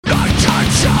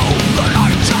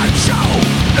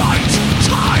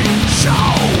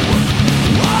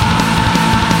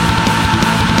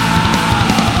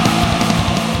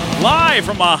Live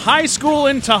from a high school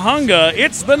in Tahunga,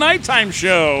 it's the Nighttime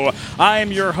Show.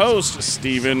 I'm your host,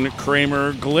 Stephen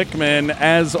Kramer Glickman.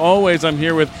 As always, I'm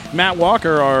here with Matt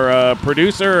Walker, our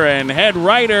producer and head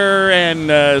writer and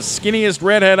skinniest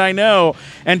redhead I know.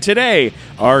 And today,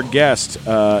 our guest,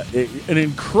 an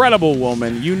incredible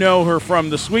woman. You know her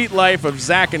from The Sweet Life of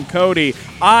Zach and Cody,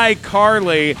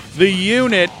 iCarly, The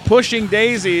Unit, Pushing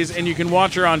Daisies, and you can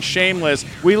watch her on Shameless.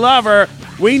 We love her.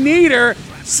 We need her.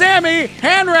 Sammi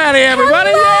Hanratty,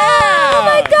 everybody! Hello! Yeah! Oh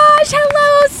my gosh!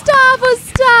 Hello! Stop!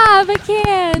 I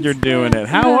can't. You're doing it.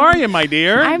 How are you, my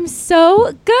dear? I'm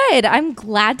so good. I'm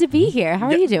glad to be here. How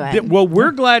are you doing? Well,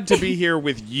 we're glad to be here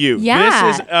with you. Yeah.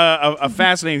 This is a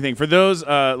fascinating thing. For those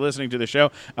listening to the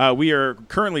show, we are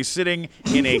currently sitting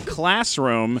in a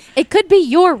classroom. It could be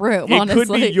your room, It honestly.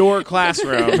 could be your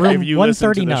classroom if you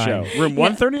listen to the show. Room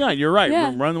 139. You're right. Yeah.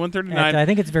 Room 139. I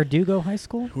think it's Verdugo High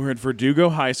School. We're at Verdugo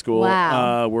High School.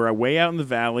 Wow. We're way out in the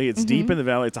valley. It's deep in the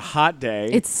valley. It's a hot day.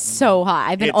 It's so hot.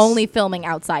 I've been It's- only filming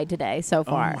outside today so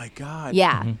far. Oh my God.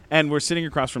 Yeah. And we're sitting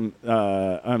across from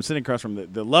I'm sitting across from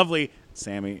the lovely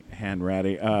Sammi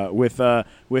Hanratty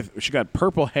with she got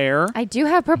purple hair. I do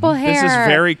have purple hair. This is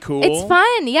very cool. It's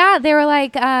fun. Yeah, they were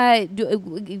like,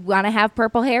 "Do you want to have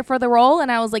purple hair for the role?" And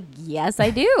I was like, "Yes, I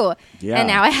do." Yeah. And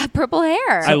now I have purple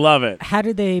hair. I love it. How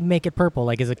did they make it purple?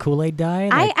 Like, is it Kool-Aid dye?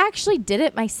 I actually did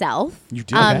it myself. You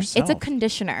did it yourself. It's a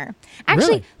conditioner. Actually,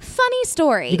 Really? funny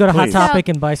story. You go to Hot Please. Topic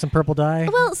and buy some purple dye?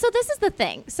 Well, so this is the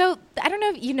thing. So I don't know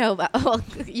if you know about. Well,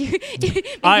 maybe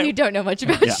I- you don't know much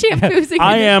about Yeah. shampoos.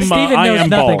 I am Steven I knows am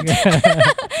nothing. bald.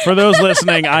 For those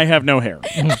listening, I have no hair.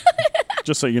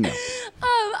 Just so you know.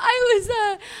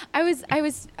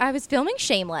 I was filming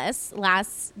Shameless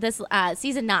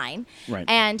season 9, Right.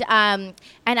 And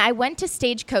I went to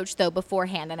Stagecoach though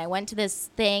beforehand, and I went to this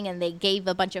thing, and they gave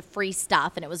a bunch of free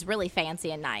stuff, and it was really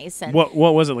fancy and nice. And What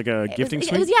was it, like a gifting it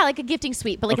suite? was like a gifting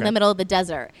suite, but like in Okay. the middle of the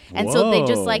desert. And so they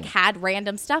just Whoa. like had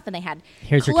random stuff, and they had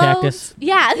Here's your clothes. cactus.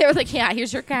 Yeah, they were like, yeah,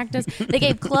 here's your cactus. They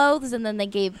gave clothes, and then they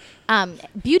gave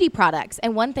beauty products.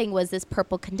 And one thing was this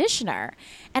purple conditioner,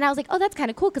 and I was like, oh, that's kind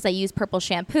of cool because I use purple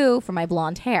shampoo for my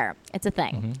blonde hair. It's a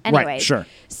thing. Anyway, Right, sure.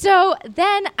 So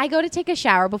then I go to take a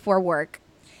shower before work.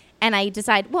 And I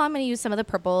decide, well, I'm going to use some of the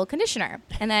purple conditioner.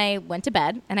 And I went to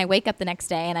bed, and I wake up the next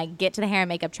day, and I get to the hair and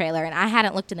makeup trailer, and I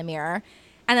hadn't looked in the mirror.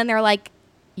 And then they're like,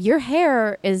 your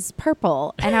hair is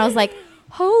purple. And I was like,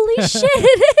 holy shit,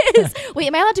 it is. Wait,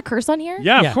 am I allowed to curse on here?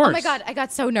 Yeah, Yeah. of course. Oh my God, I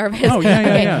got so nervous. Oh, yeah,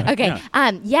 okay, yeah.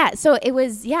 okay. So it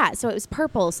was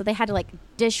purple. So they had to like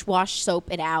dishwash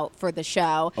soap it out for the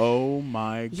show. Oh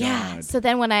my God. Yeah. So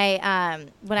then when I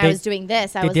was doing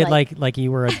this, I They was did like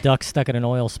you were a duck stuck in an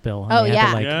oil spill. and Oh, you had yeah.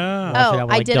 to, like, Yeah. wash it oh, out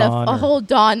with, I like, did Dawn a or- whole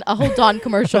Dawn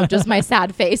commercial of just my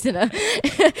sad face in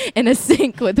a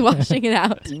sink with washing it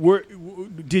out.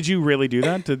 Did you really do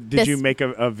that? Did This- you make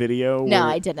a video? No, where-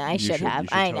 I didn't. I You should have. you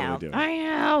I totally know. do it. I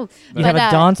know. You have But,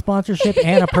 a Dawn sponsorship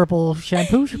and a purple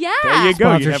shampoo Yeah. There you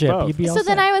go. You have sponsorship. both. You'd be all So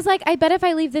then set. I was like, I bet if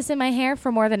I leave this in my hair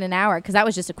for more than an hour, because that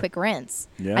was just a quick rinse,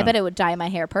 Yeah. I bet it would dye my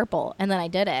hair purple. And then I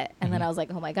did it. And then I was like,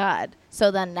 oh my God. So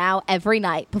then now every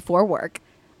night before work,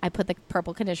 I put the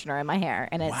purple conditioner in my hair,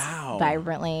 and it's Wow.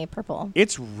 vibrantly purple.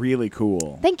 It's really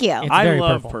cool. Thank you. It's I very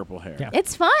love purple. hair. Yeah.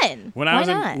 It's fun. When Why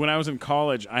not? when I was in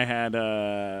college, I had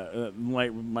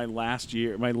like my last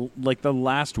year, the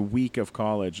last week of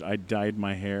college, I dyed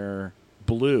my hair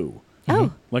blue,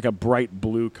 Oh, like a bright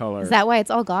blue color. is that why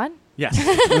it's all gone? Yes,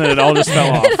 and then it all just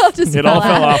fell off. It all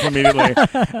fell off immediately.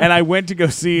 And I went to go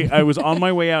see. I was on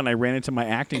my way out, and I ran into my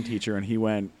acting teacher, and he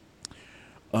went,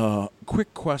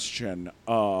 "Quick question.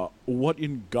 What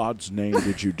in God's name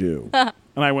did you do?"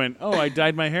 And I went, "Oh, I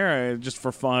dyed my hair just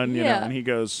for fun, you know." Yeah. And he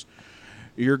goes,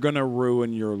 "You're gonna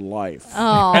ruin your life,"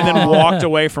 Oh. and then walked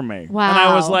away from me. Wow. And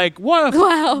I was like, "What?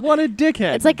 Wow. What a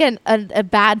dickhead!" It's like a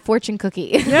bad fortune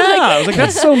cookie. yeah, I was like,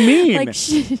 "That's so mean." Like,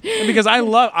 Because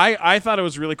I thought it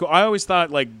was really cool. I always thought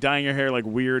like dyeing your hair like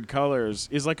weird colors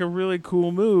is like a really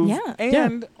cool move. Yeah.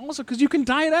 And also because you can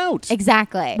dye it out.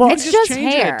 exactly. Well, it's You just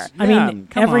change hair. it. I Yeah, mean,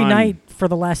 come every on. night for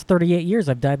the last 38 years,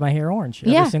 I've dyed my hair orange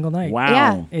Yeah. every single night. Wow.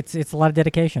 Yeah. It's a lot of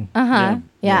dedication. Uh-huh.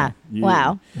 Yeah. You-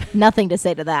 Wow. Nothing to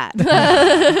say to that.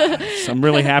 So I'm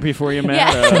really happy for you,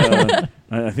 Matt.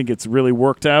 I think it's really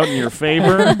worked out in your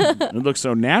favor. It looks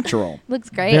so natural. Looks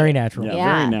great. Very natural. Yeah,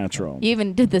 Yeah. very natural. You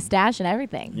even did the stash and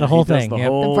everything. The whole he does thing, The, yep.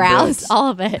 whole The brows, bit. all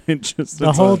of it. It just- The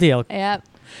it's whole a- deal. Yep.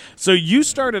 So you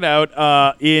started out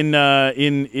in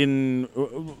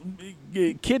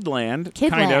Kidland,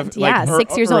 kind of. Kidland, yeah,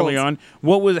 6 years early old.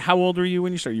 on. How old were you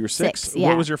when you started? You were 6? 6, yeah.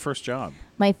 What was your first job?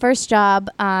 My first job.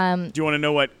 Do you want to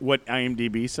know what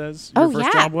IMDb says Oh, your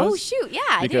first yeah. job was? Oh, shoot.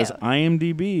 Yeah, Because I do.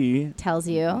 IMDb... Tells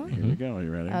you. Here we go. Are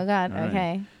you ready? Oh, God. All right.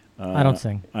 Okay. I don't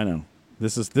sing. I know.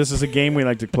 This is a game we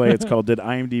like to play. It's called Did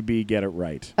IMDb Get It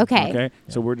Right? Okay. Okay.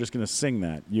 So we're just going to sing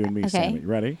that, you and me, Okay. Sammy.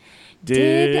 Ready?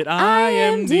 Did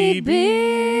IMDb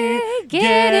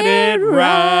get it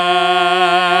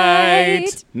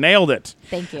right? Nailed it.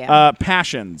 Thank you.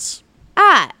 Passions.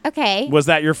 Okay. Was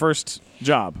that your first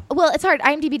job? Well, it's hard.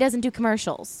 IMDb doesn't do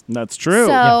commercials. That's true.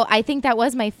 So I think that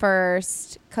was my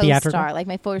first Theatrical? co-star, like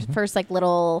my first like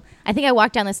little. I think I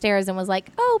walked down the stairs and was like,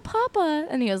 "Oh, Papa,"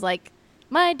 and he was like,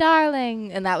 "My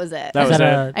darling," and that was it. That was Is it.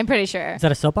 that I'm pretty sure. Is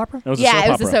that a soap opera? It was a Yeah, soap it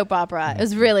was opera. a soap opera. It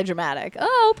was really dramatic.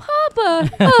 Oh, Papa.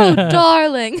 Oh,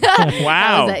 darling. That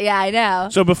Wow. was it. Yeah, I know.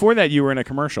 So before that, you were in a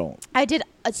commercial. I did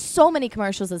so many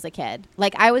commercials as a kid.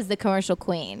 Like I was the commercial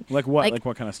queen. Like what? Like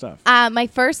what kind of stuff? My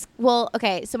first,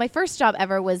 so my first job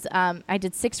ever was I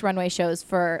did 6 runway shows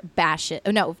for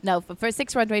for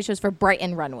 6 runway shows for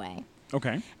Brighton Runway.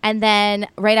 Okay. And then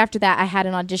right after that, I had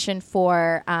an audition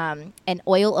for an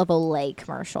Oil of Olay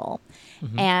commercial.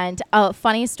 Mm-hmm. And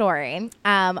funny story,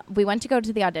 we went to go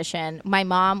to the audition. My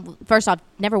mom, first off,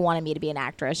 never wanted me to be an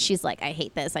actress. She's like, I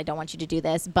hate this. I don't want you to do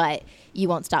this, but you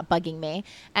won't stop bugging me.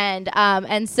 And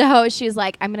so she was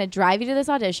like, I'm going to drive you to this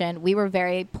audition. We were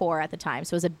very poor at the time,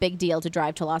 so it was a big deal to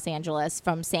drive to Los Angeles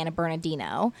from Santa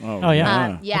Bernardino. Oh,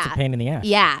 yeah. Yeah. That's a pain in the ass.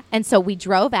 Yeah. And so we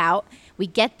drove out. We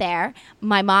get there.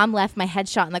 My mom left my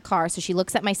headshot in the car. So she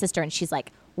looks at my sister and she's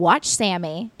like, watch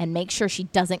Sammy and make sure she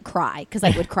doesn't cry, because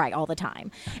I would cry all the time.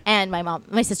 And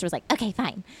my sister was like, okay,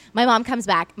 fine. My mom comes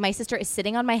back. My sister is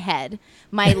sitting on my head.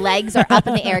 My legs are up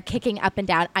in the air, kicking up and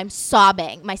down. I'm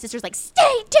sobbing. My sister's like,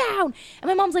 stay down. And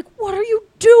my mom's like, what are you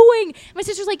doing? My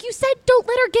sister's like, you said don't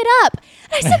let her get up.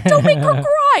 And I said, don't make her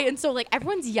cry. And so like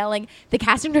everyone's yelling. The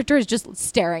casting director is just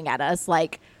staring at us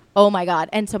like, oh my God.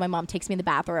 And so my mom takes me in the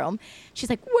bathroom. She's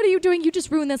like, what are you doing? You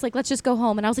just ruined this. Like, let's just go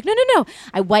home. And I was like, no.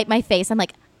 I wipe my face. I'm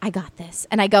like, I got this.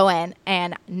 And I go in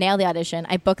and nail the audition.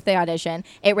 I booked the audition.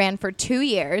 It ran for 2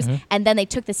 years. Mm-hmm. And then they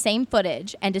took the same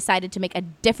footage and decided to make a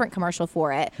different commercial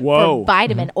for it. Whoa. For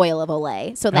vitamin Oil of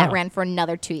Olay. So that Oh. ran for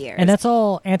another 2 years. And that's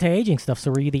all anti-aging stuff.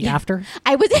 So were you the after?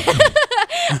 I was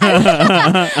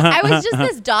I was just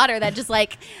this daughter that just my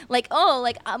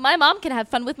mom can have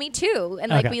fun with me too, and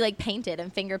like Okay. we like painted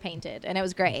and finger painted, and it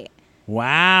was great.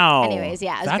 Wow. Anyways,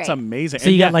 yeah, it was That's great. amazing. So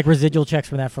you And got like residual checks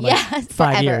from that for like Yeah, 5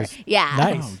 forever. years. Yeah.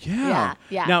 Nice. Oh, yeah.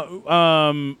 Yeah. Now,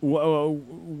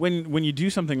 when you do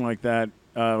something like that,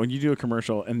 when you do a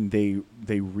commercial and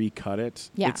they recut it,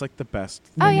 Yeah. it's like the best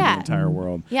thing Oh, in yeah. the entire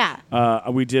world. Yeah.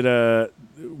 I did a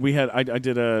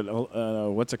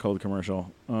what's it called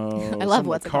commercial? I love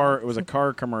what's it called. It was a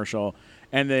car commercial,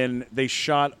 and then they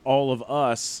shot all of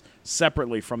us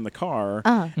separately from the car,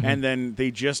 and then they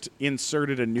just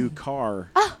inserted a new car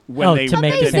when they to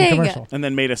make the Amazing. same commercial. and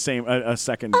then made a second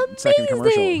commercial. It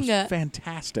was Amazing.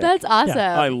 fantastic. That's awesome.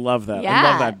 I love that. I Yeah.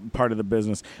 love that part of the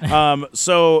business.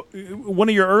 So one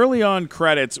of your early on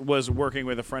credits was working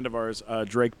with a friend of ours,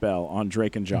 Drake Bell, on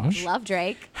Drake and Josh. Love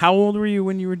Drake. How old were you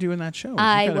when you were doing that show?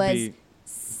 I You gotta was be-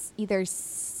 either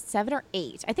 7 or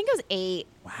 8. I think I was 8.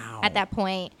 Wow. At that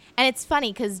point. And it's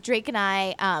funny because Drake and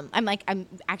I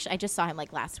I just saw him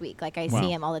like last week. Like I Wow.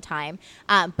 see him all the time.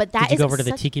 But that Did you is go over to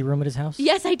the such- tiki room at his house?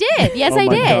 Yes, I did. Yes, Oh I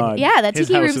my did. God. Yeah, that His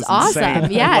tiki house room's is awesome.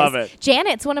 insane. Yes. I love it.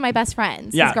 Janet's one of my best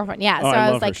friends. Yeah. His girlfriend. Yeah. Oh, so I I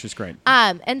was love her. like, She's great.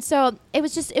 And so it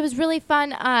was really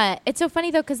fun. It's so funny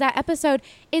though because that episode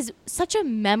is such a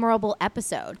memorable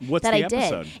episode What's that the I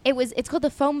did. episode? It's called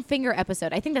the Foam Finger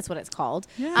episode. I think that's what it's called.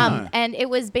 Yeah. And it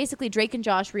was basically Drake and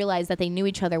Josh realized that they knew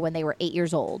each other when they were 8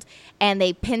 years old, and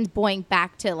they pinned Boing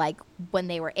back to like when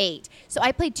they were 8. So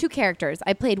I played 2 characters.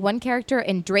 I played one character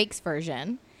in Drake's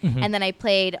version, and then I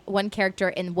played one character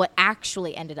in what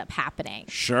actually ended up happening.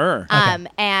 Sure.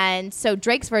 And so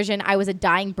Drake's version, I was a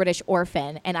dying British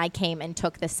orphan, and I came and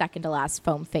took the second to last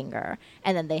foam finger,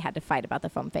 and then they had to fight about the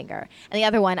foam finger. And the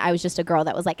other one, I was just a girl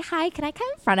that was like, hi, can I come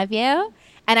in front of you?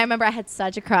 And I remember I had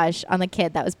such a crush on the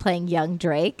kid that was playing young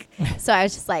Drake. So I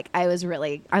was just like, I was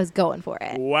going for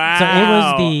it. Wow. So it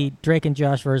was the Drake and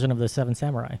Josh version of the Seven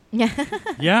Samurai.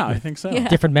 Yeah, I think so.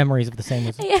 Different memories of the same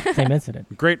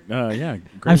incident. Great. Yeah.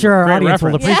 Great, I'm sure our great audience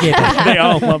will reference. appreciate that. They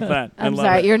all love that. I I'm love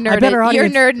sorry, it. your bet our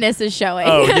audience- nerdness is showing.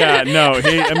 Oh yeah, no.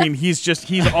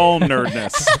 He's all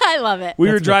nerdness. I love it. We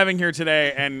were That's good. driving here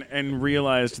today and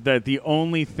realized that the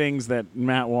only things that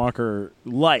Matt Walker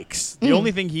likes, the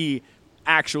only thing he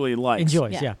actually likes,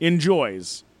 Enjoys, yeah.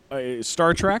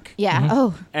 Star Trek, Yeah.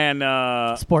 Oh.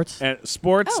 and Sports.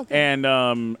 sports, Oh, okay. and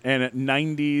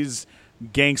 90s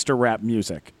gangster rap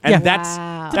music, and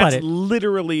Wow. that's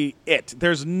literally it.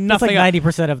 There's nothing. That's like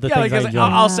 90% of the things I enjoy.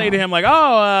 I'll say to him like,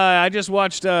 "Oh, I just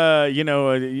watched. I'll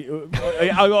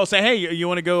say, hey, you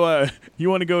want to go? You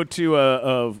want to go to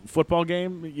a football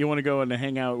game? You want to go and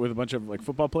hang out with a bunch of like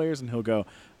football players?" And he'll go,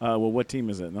 "Well, what team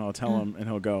is it?" And I'll tell him, and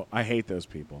he'll go, "I hate those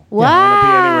people. Wow. I don't want to be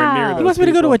anywhere near those He wants me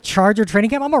to go people." to a Charger training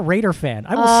camp. I'm a Raider fan.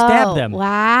 I will stab them.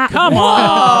 Wow. Come Whoa,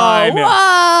 on.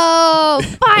 Whoa.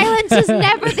 Violence is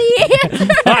never the answer.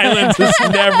 Violence is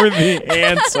never the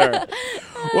answer.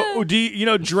 Well,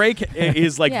 Drake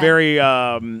is like very,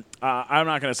 I'm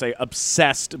not going to say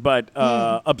obsessed, but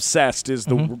obsessed is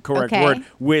the correct word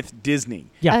with Disney.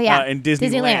 Yeah. Oh, yeah. And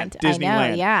Disneyland. I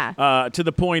know, yeah. To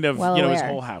the point of, Well his aware.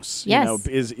 whole house, Yes.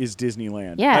 is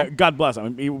Disneyland. Yeah. God bless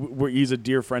him. He's a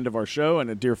dear friend of our show and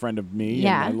a dear friend of me.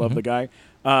 Yeah. And I love the guy.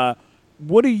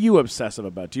 What are you obsessive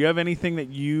about? Do you have anything that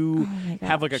you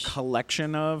have like a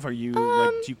collection of? Are you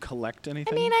do you collect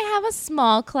anything? I mean, I have a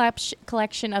small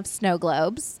collection of snow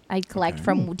globes. I collect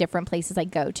from different places I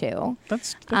go to.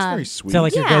 That's very sweet. So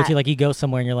like your Yeah. go-to, like you go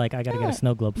somewhere and you're like, I got to get a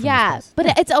snow globe from Yeah, this place.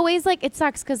 but it's always like it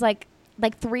sucks because like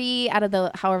 3 out of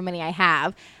the however many I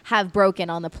have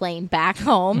broken on the plane back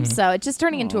home. So it's just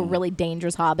turning into a really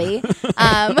dangerous hobby.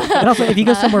 But also, if you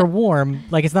go somewhere warm,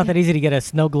 like it's not that easy to get a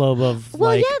snow globe of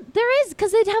Well, like. yeah, there is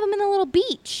because they'd have them in a little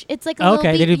beach. It's like a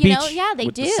Okay, little they beach, do you know? beach Yeah, they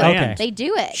with the do. sand. They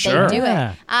do it. Sure. They do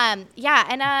Yeah. it. And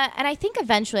I think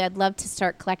eventually I'd love to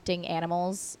start collecting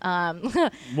animals.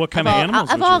 What kind of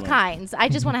animals? Of would you all like? kinds. I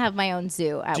just want to have my own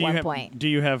zoo at one have, point. Do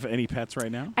you have any pets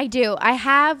right now? I do. I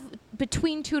have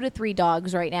between 2 to 3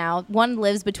 dogs right now. One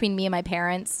lives between me and my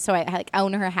parents, so I like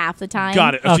own her half the time.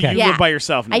 Got it. Okay. So you Yeah. live by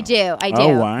yourself now. I do. Oh,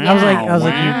 wow. I was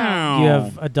like, Wow. you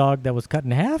have a dog that was cut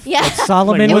in half. Yeah. Like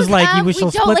Solomon was like, you we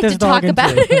shall don't split like this to dog talk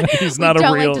about into. it. He's We not a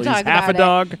don't real. Like to talk he's half a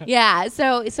about dog. it. Yeah.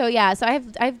 So I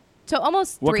have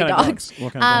almost What 3 kind of dogs. dogs?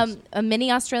 What kind of dogs? A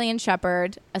mini Australian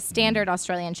Shepherd, a standard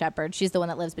Australian Shepherd. She's the one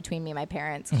that lives between me and my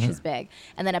parents 'cause she's big,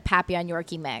 and then a Papillon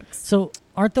Yorkie mix. So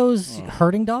aren't those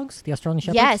herding dogs, the Australian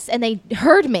Shepherds? Yes, and they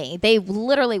herd me. They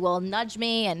literally will nudge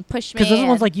me and push me. Because those are the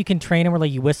ones and- like you can train them where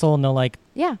like you whistle and they'll like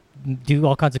yeah. do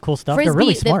all kinds of cool stuff. Frisbee, They're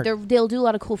really smart. They'll do a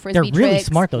lot of cool They're frisbee really tricks.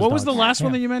 smart. Those What was the dogs. last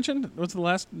one Yeah. that you mentioned? What's the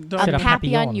last dog? Said A a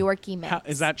Papillon Papillon. Yorkie mix.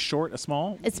 Is that short? A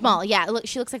small? It's small. Yeah, look,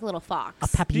 she looks like a little fox. A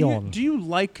papillon. Do you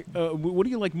like? What do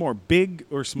you like more, big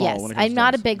or small? Yes, when it comes I'm to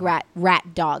not a dogs? big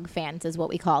rat dog fan, is what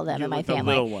we call them You in my like the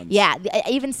family. little ones. Yeah,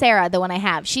 even Sarah, the one I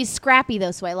have, she's scrappy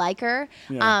though, so I like her.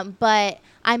 Yeah. But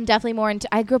I'm definitely more into.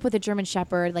 I grew up with a German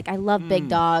Shepherd. Like I love big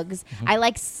dogs. I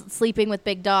like sleeping with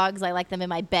big dogs. I like them in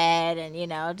my bed, and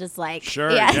just like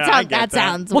Sure, Yeah, yeah, I get that.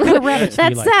 sounds. What kind of rabbits do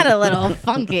That you like? sounded a little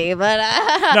funky, but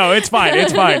No, it's fine.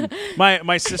 It's fine.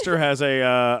 My sister has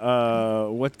a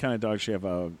what kind of dog? She have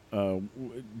a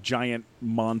giant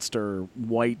monster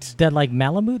white. That like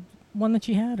Malamute one that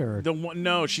she had, or The one,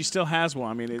 no, she still has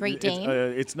one. I mean, Great Dane?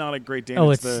 it's not a Great Dane.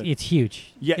 oh, it's the, it's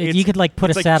huge. yeah. You could like put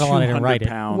a it's like saddle on it and 200 ride it.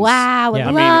 pounds. wow, Yeah. I I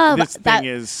mean, love this that. thing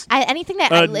is. Anything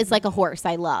that is like a horse,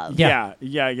 I love. Yeah.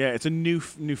 Yeah. It's a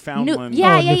Newfoundland.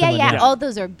 Yeah. Newfoundland, yeah. Oh,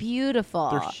 those are beautiful.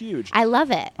 They're huge. I love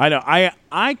it. I know.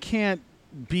 I can't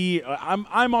be.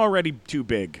 I'm already too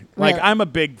big. Like Really? I'm a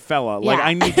big fella. Like Yeah.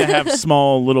 I need to have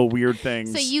small little weird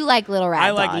things. So you like little rat I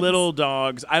dogs. like little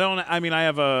dogs. I don't. I mean, I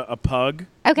have a pug.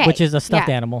 Okay. Which is a stuffed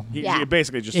yeah. animal. Yeah.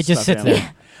 Basically just. It just stuffed sits there.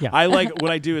 animal. Yeah. I like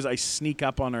what I do is I sneak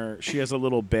up on her. She has a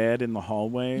little bed in the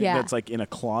hallway Yeah. that's like in a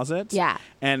closet. Yeah.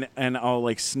 And I'll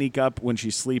like sneak up when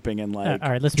she's sleeping and like all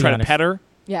right, let's be try to honest. pet her,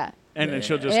 Yeah. and then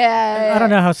she'll just. Yeah. I don't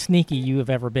know how sneaky you have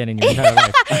ever been in your entire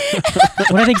life.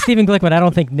 When I think Stephen Glickman, I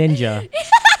don't think ninja.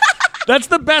 That's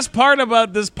the best part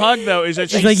about this pug, though, is that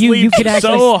she It's like you sleeps could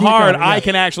actually so sneak hard. up, yeah. I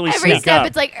can actually Every sneak step, up.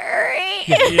 it's like.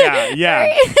 yeah.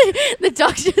 The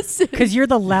dog just. Because you're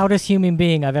the loudest human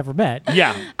being I've ever met.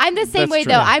 Yeah. I'm the same That's way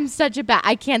true. though. I'm such a bad.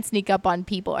 I can't sneak up on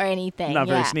people or anything. Not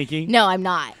very Yeah. sneaky? No, I'm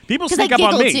not. People 'Cause sneak I up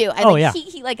on giggle me. too. I Oh, like, yeah.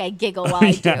 he like I giggle while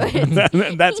I do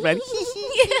it. That's bad.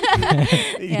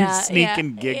 You Yeah, sneak yeah.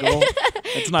 and giggle.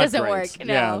 It's not Doesn't great. work,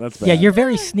 no. Yeah, that's bad. Yeah, you're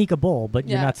very sneakable, but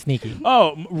you're Yeah. not sneaky.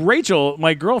 Oh, Rachel,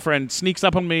 my girlfriend, sneaks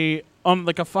up on me on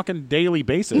like a fucking daily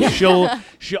basis.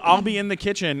 I'll be in the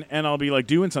kitchen and I'll be like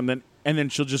doing something, and then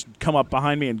she'll just come up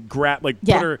behind me and grab, like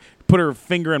Yeah. put her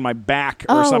finger in my back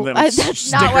or something. and that's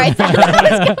stick not her- where I thought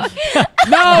it was going.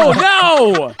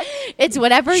 No. It's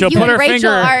whatever She'll you put and her Rachel finger-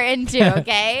 are into,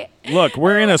 okay? Look,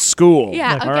 we're in a school.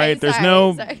 Yeah, all okay, right. There's sorry,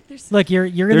 no sorry. Look, you're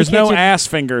in there's the kitchen. no ass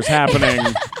fingers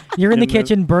happening. You're in the in the-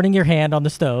 kitchen burning your hand on the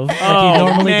stove like you Oh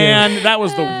normally man, that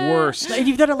was the worst. do. And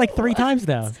you've done it like 3 times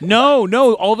now.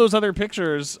 No, all those other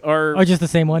pictures are. Oh, just the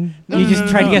same one? You just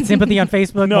tried to get sympathy on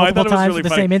Facebook No, I multiple thought it was times really with the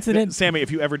funny. same incident? Sammy,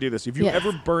 if you ever do this, if you Yeah.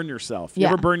 ever burn yourself, you Yeah.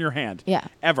 ever burn your hand, Yeah.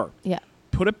 ever, Yeah.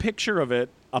 put a picture of it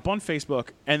up on Facebook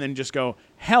and then just go,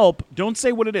 help. Don't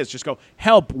say what it is. Just go,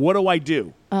 help. What do I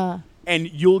do? And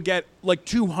you'll get like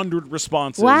 200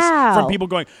 responses Wow. from people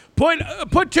going,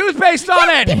 put toothpaste on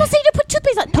it. People say to put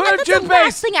toothpaste on. Put That's the toothpaste.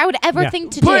 last thing I would ever Yeah.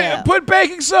 think to do. Put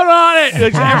baking soda on it.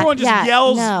 Like, everyone just yeah,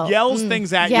 yells no.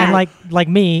 things at Yeah. And you. like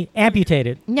me,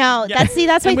 amputated. No, Yeah. that's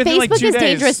why And within, Facebook like, 2 is days.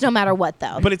 dangerous no matter what,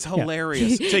 though. But it's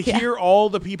hilarious to hear all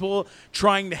the people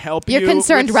trying to help your you.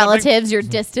 concerned with something. relatives, your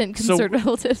distant So concerned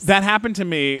relatives. That happened to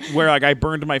me where like I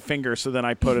burned my finger, so then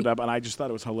I put it up, and I just thought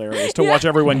it was hilarious to watch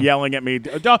everyone yelling at me.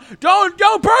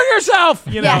 Don't burn yourself,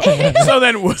 you know. Yeah. So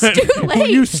then too late.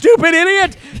 you stupid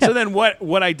idiot. So then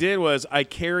what I did was I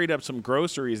carried up some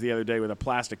groceries the other day with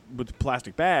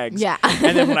plastic bags. Yeah.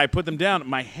 And then when I put them down,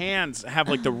 my hands have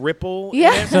like the ripple.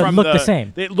 Yeah. In it So it from looked the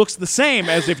same. It looks the same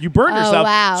as if you burned Oh, yourself.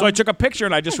 wow. So I took a picture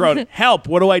and I just wrote, "Help!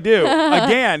 What do I do?"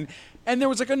 again. And there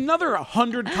was like another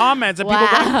 100 comments and people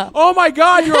Wow. going, "Oh my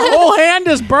God, your whole hand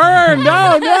is burned!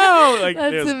 No!" Like,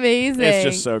 That's it was- amazing. It's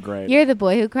just so great. You're the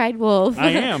boy who cried wolf. I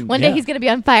am, One day yeah. he's going to be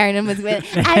on fire and everyone's going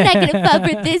to I'm not going to fall for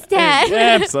it this time.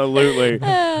 Absolutely.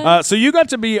 So you got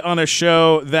to be on a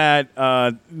show that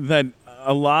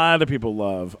a lot of people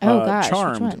love. Oh, gosh, which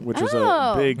Charmed, one? which was a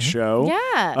Oh. big show.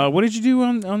 Yeah. What did you do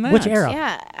on that? Which era?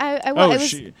 Yeah. I Oh, it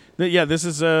was, this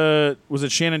is was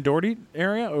it Shannon Doherty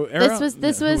era? this was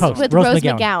Post. with Rose Rose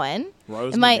McGowan. McGowan.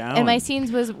 Rose and my McGowan.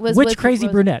 scenes was Which with crazy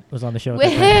Rose- brunette was on the show? At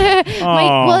that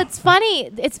time? Well, it's funny.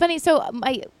 It's funny. So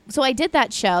I did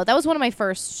that show. That was one of my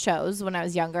first shows when I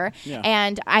was younger. Yeah.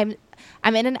 And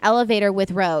I'm in an elevator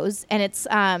with Rose, and it's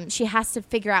she has to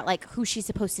figure out like who she's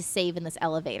supposed to save in this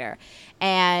elevator,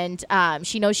 and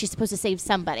she knows she's supposed to save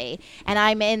somebody. And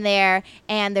I'm in there,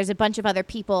 and there's a bunch of other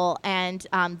people, and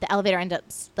the elevator ends up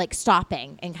like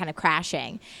stopping and kind of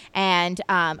crashing, and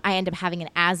I end up having an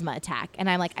asthma attack, and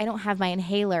I'm like, I don't have my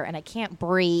inhaler, and I can't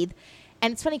breathe.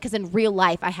 And it's funny because in real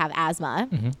life, I have asthma.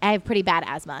 I have pretty bad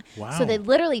asthma. Wow. So they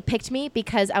literally picked me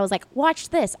because I was like, watch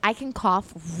this. I can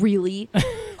cough really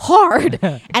hard.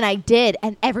 And I did.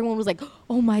 And everyone was like,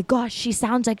 oh my gosh, she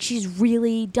sounds like she's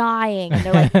really dying. And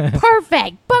they're like,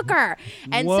 perfect, book her.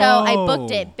 And so I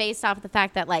booked Whoa. it based off of the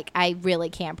fact that like I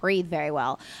really can't breathe very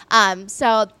well.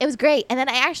 So it was great. And then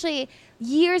I actually...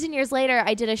 Years and years later,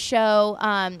 I did a show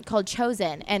called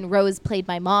Chosen, and Rose played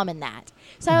my mom in that.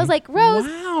 So I was like, Rose,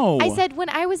 Wow. I said, when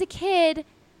I was a kid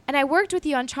and I worked with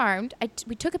you on Charmed,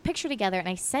 we took a picture together and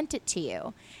I sent it to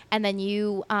you. And then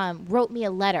you wrote me a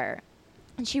letter.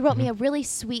 And she wrote me a really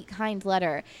sweet, kind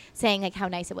letter saying like how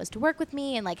nice it was to work with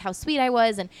me and like how sweet I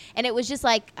was. And it was just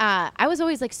like, I was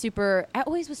always like I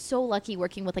always was so lucky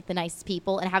working with like the nicest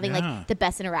people and having Yeah. like the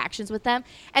best interactions with them.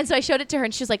 And so I showed it to her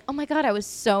and she was like, oh my God, I was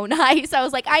so nice. I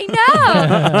was like, I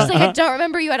know. She's like, I don't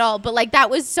remember you at all. But like,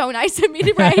 that was so nice of me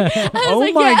to write. I was Oh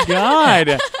like, my yeah.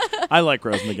 God! I like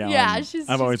Rose McGowan. Yeah, she's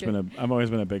I've always great.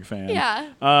 been a big fan.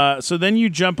 Yeah. So then you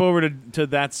jump over to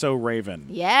That's So Raven.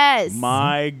 Yes.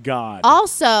 My God.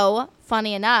 Also,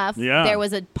 funny enough, Yeah. there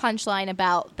was a punchline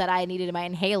about that I needed my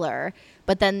inhaler,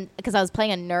 but then because I was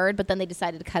playing a nerd, but then they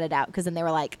decided to cut it out because then they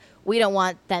were like, we don't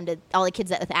want them to all the kids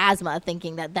with asthma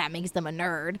thinking that makes them a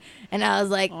nerd, and I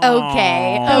was like,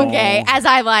 okay, as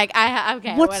I'm like,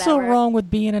 okay, What's so whatever. wrong with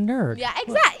being a nerd? Yeah,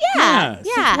 exactly. Yeah.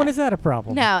 Yeah. When is that a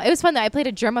problem? No, it was fun though. I played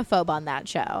a germaphobe on that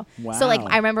show. So like Wow.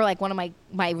 I remember like one of my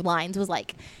lines was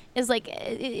like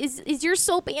is your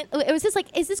soap it was just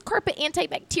like, is this carpet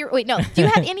antibacterial? Wait, no, do you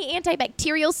have any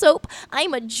antibacterial soap?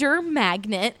 I'm a germ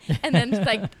magnet. And then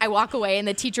like I walk away and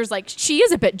the teacher's like, she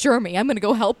is a bit germy, I'm gonna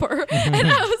go help her. And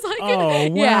I was like,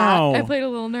 Oh, yeah, wow. I played a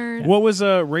little nerd. What was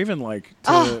Raven like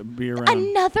to be around?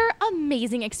 Another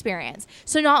amazing experience.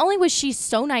 So not only was she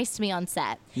so nice to me on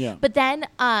set, Yeah. but then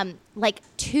like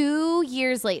 2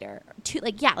 years later,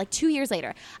 2 years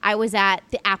later, I was at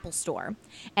the Apple store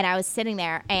and I was sitting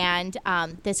there and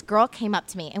this girl came up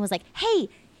to me and was like, hey,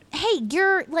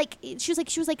 you're like, she was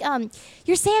like,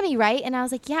 you're Sammi, right? And I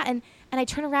was like, yeah. And I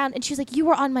turned around and she was like, you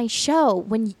were on my show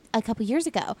a couple years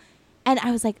ago. And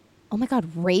I was like, oh my God,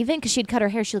 Raven, because she'd cut her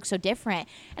hair, she looked so different.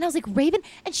 And I was like, Raven,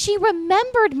 and she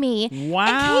remembered me Wow.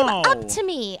 and came up to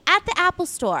me at the Apple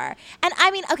store. And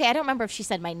I mean, okay, I don't remember if she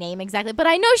said my name exactly, but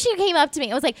I know she came up to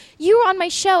me. I was like, you were on my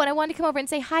show, and I wanted to come over and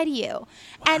say hi to you. Wow.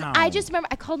 And I just remember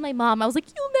I called my mom. I was like,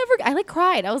 I like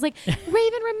cried. I was like,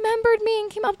 Raven remembered me and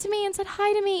came up to me and said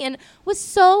hi to me and was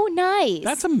so nice.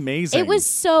 That's amazing. It was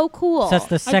so cool. So that's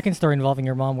the second story involving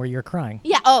your mom where you're crying.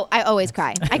 Yeah. Oh, I always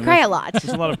cry. I cry a lot.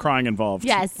 There's a lot of crying involved.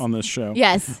 Yes. On this show.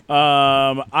 Yes.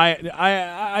 I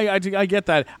get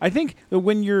that. I think that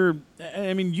when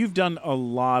you've done a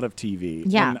lot of TV.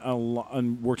 Yeah.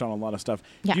 And worked on a lot of stuff.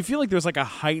 Yeah. Do you feel like there's like a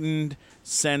heightened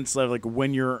sense of like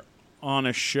when you're on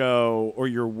a show or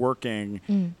you're working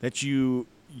that you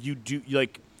do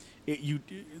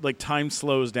like time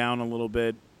slows down a little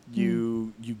bit.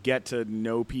 You get to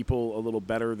know people a little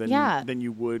better than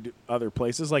you would other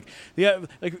places. Like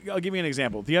I'll give you an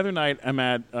example. The other night I'm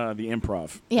at the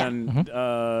Improv, and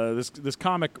this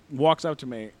comic walks up to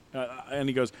me and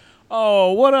he goes,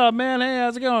 "Oh, what up, man? Hey,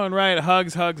 how's it going?" Right,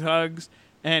 hugs.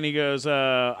 And he goes,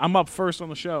 "I'm up first on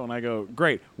the show," and I go,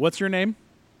 "Great. What's your name?"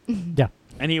 Yeah.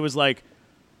 And he was like,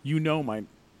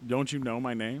 don't you know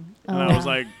my name? And I was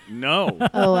like, no.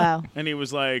 Oh, wow. And he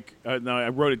was like, no, I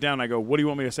wrote it down. I go, what do you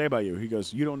want me to say about you? He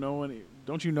goes, you don't know any,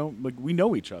 don't you know, like, we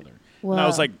know each other. Whoa. And I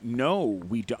was like, no,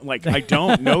 we don't, like, I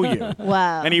don't know you.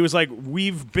 Wow. And he was like,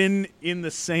 we've been in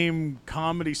the same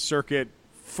comedy circuit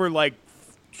for like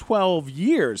 12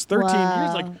 years, 13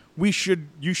 years. Like,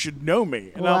 you should know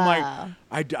me. And I'm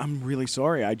like, I'm really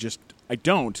sorry. I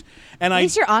don't. And At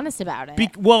least you're honest about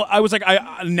it. Well, I was like,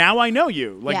 now I know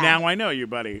you. Like, now I know you,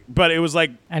 buddy. But it was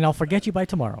like... And I'll forget you by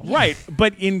tomorrow. Right.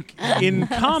 But in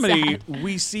comedy,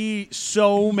 we see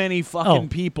so many fucking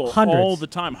people all the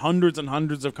time. Hundreds and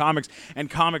hundreds of comics. And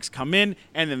comics come in,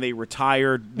 and then they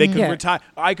retire. They could retire.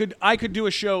 I could do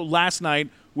a show last night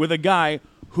with a guy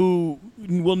who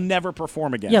will never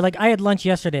perform again. Yeah, like I had lunch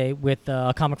yesterday with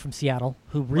a comic from Seattle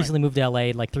who recently moved to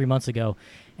LA like 3 months ago.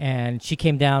 And she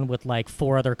came down with like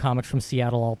 4 other comics from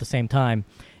Seattle all at the same time.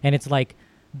 And it's like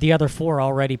the other 4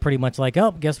 already pretty much like,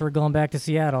 oh, guess we're going back to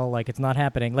Seattle. Like it's not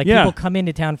happening. Like people come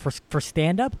into town for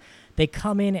stand-up. They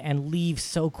come in and leave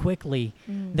so quickly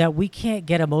that we can't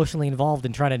get emotionally involved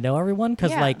and try to know everyone.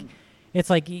 Because like it's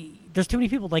like there's too many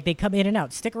people. Like they come in and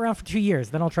out. Stick around for 2 years.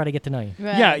 Then I'll try to get to know you.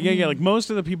 Right. Yeah. Like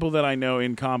most of the people that I know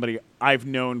in comedy, I've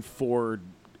known for...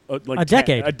 like a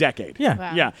decade. A decade. Yeah.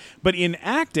 Wow. Yeah. But in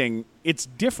acting, it's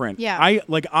different. Yeah.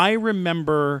 I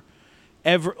remember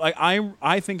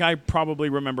I think I probably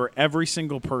remember every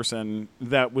single person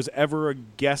that was ever a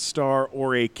guest star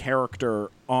or a character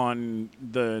on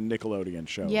the Nickelodeon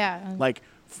show. Yeah. Like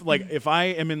if I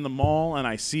am in the mall and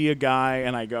I see a guy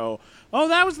and I go, "Oh,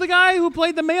 that was the guy who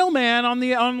played the mailman on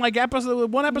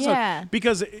one episode." Yeah.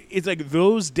 Because it's like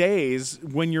those days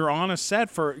when you're on a set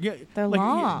for They're like,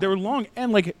 long. They're long,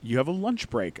 and like you have a lunch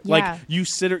break. Yeah. Like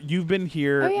you've been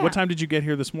here. Oh, yeah. What time did you get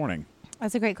here this morning?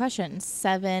 That's a great question.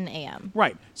 7 a.m.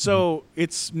 Right. So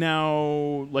it's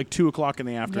now like 2:00 in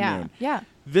the afternoon. Yeah.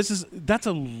 That's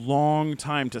a long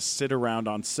time to sit around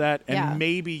on set, and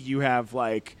maybe you have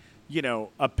like,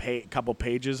 a couple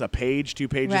pages, a page, 2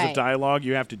 pages of dialogue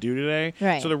you have to do today.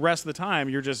 Right. So the rest of the time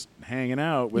you're just hanging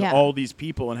out with all these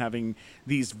people and having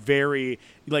these very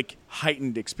like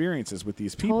heightened experiences with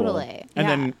these people. Totally. And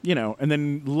then, and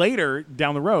then later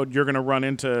down the road you're going to run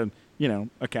into,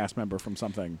 a cast member from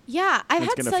something. Yeah,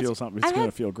 It's going to feel something. It's going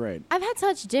to feel great. I've had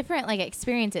such different like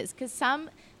experiences because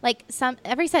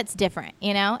every set's different,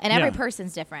 and every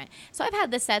person's different. So I've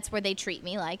had the sets where they treat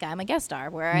me like I'm a guest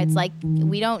star, where it's like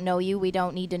we don't know you, we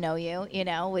don't need to know you,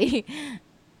 we,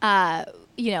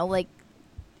 like.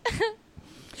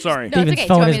 Sorry, No, it's Steven's okay. Do you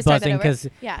phone want me is to start that buzzing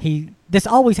over? because this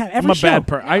always happens. Every I'm a show. bad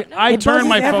person. I It turn buzzes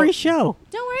my phone. every show.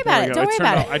 Don't worry There about we it. go. Don't worry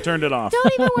about it. I turned it off.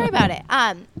 Don't even worry about it.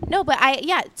 No, but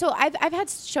So I've had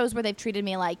shows where they've treated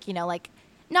me like, like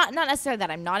not necessarily that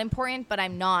I'm not important, but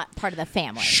I'm not part of the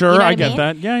family. Sure, You know I what get mean?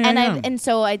 that. Yeah. And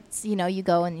so it's you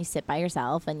go and you sit by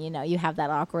yourself and you have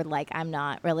that awkward like I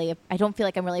don't feel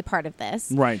like I'm really part of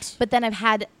this. Right. But then I've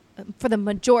had for the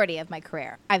majority of my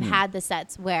career, I've had the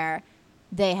sets where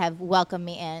they have welcomed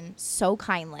me in so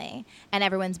kindly and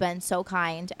everyone's been so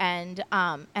kind and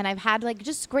I've had like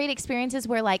just great experiences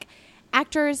where like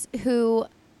actors who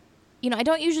I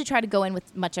don't usually try to go in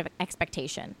with much of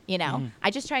expectation, I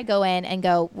just try to go in and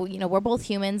go, well, we're both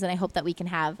humans and I hope that we can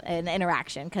have an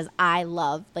interaction because I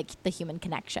love like the human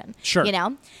connection, Sure.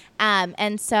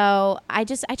 And so I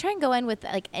try and go in with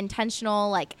like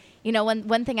intentional, like,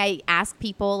 one thing I ask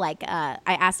people, like I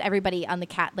asked everybody on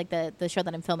the show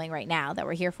that I'm filming right now that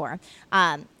we're here for,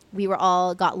 we were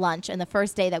all got lunch and the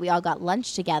first day that we all got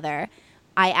lunch together,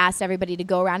 I asked everybody to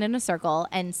go around in a circle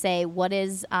and say, what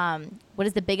is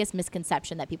the biggest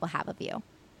misconception that people have of you?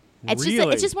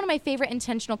 It's just one of my favorite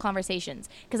intentional conversations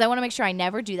because I want to make sure I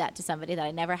never do that to somebody, that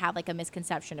I never have like a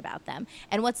misconception about them.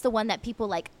 And what's the one that people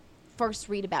like first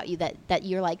read about you that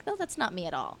you're like, oh, that's not me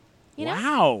at all. You know?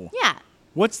 Wow. Yeah.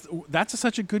 That's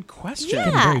such a good question. Yeah.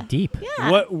 Getting very deep.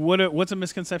 Yeah. What's a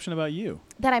misconception about you?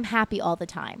 That I'm happy all the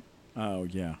time. Oh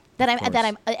yeah. That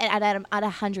I'm at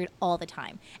 100 all the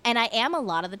time, and I am a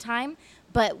lot of the time.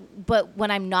 But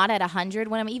when I'm not at 100,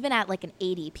 when I'm even at like an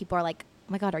 80, people are like,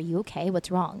 "Oh my God, are you okay?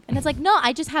 What's wrong?" And it's like, no,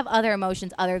 I just have other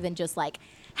emotions other than just like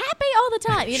happy all the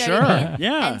time. You know sure. what I mean?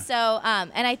 Yeah. And so,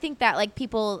 and I think that like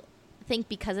people think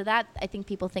because of that, I think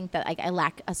people think that like I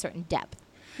lack a certain depth.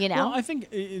 You know? Well, I think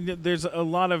there's a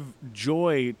lot of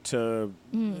joy to.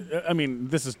 I mean,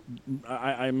 this is.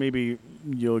 I maybe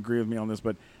you'll agree with me on this,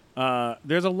 but.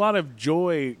 There's a lot of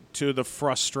joy to the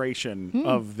frustration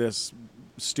of this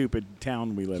stupid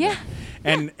town we live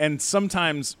in. And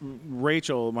sometimes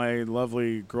Rachel, my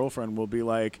lovely girlfriend, will be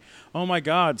like, "Oh my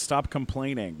God, stop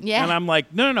complaining." Yeah. And I'm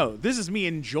like, No, this is me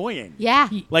enjoying. Yeah.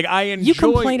 Like I enjoy. You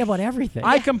complain about everything.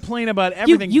 I complain about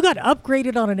everything. You got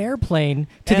upgraded on an airplane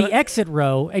to And the exit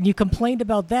row, and you complained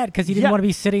about that because you didn't Yeah. want to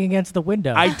be sitting against the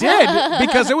window. I did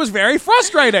because it was very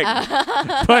frustrating.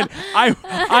 But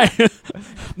I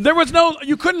there was no,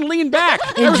 you couldn't lean back.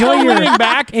 There was no leaning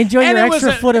back. Enjoy And your it was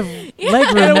extra foot of leg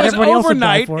room And that it was everybody else would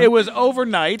die overnight. for. It was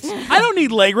overnight. I don't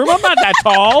need leg room. I'm not that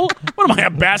tall. What am I, a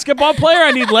basketball player?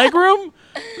 I need leg room?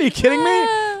 Are you kidding me?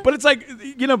 But it's like,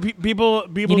 you know, people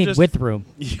you need just width room.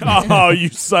 Oh, you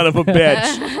son of a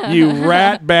bitch. You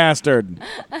rat bastard.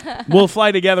 We'll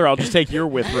fly together. I'll just take your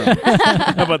width room.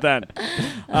 How about that?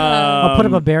 I'll put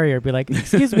up a barrier. Be like,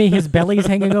 excuse me, his belly's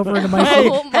hanging over into my Hey,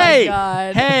 seat. Oh my hey,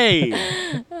 God.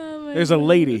 hey. There's a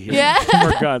lady here. Yeah.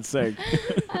 For God's sake.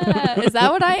 Is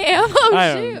that what I am? Oh,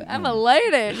 I shoot. don't I'm a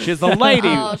lady. She's the lady.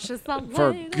 Oh, she's a lady.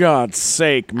 For God's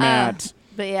sake, Matt.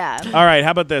 But yeah. All right,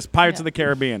 how about this? Pirates of the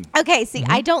Caribbean. Okay, see,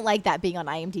 I don't like that being on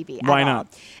IMDb. Why not?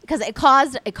 Because it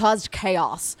caused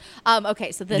chaos.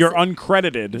 Okay, so this You're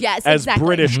uncredited Yes, as exactly.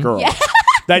 British girl. Yeah.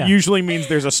 That usually means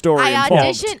there's a story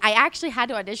involved. I actually had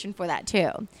to audition for that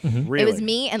too. Really? It was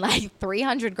me and like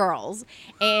 300 girls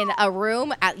in a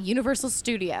room at Universal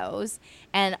Studios,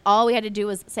 and all we had to do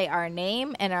was say our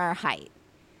name and our height.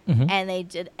 And they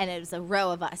did, and it was a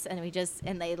row of us, and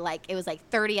it was like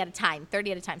 30 at a time.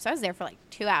 So I was there for like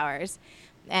 2 hours,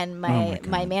 and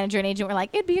my manager and agent were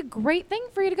like, "It'd be a great thing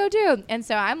for you to go do." And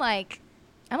so I'm like,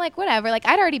 whatever. Like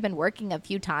I'd already been working a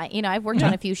few times, you know, I've worked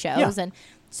on a few shows, and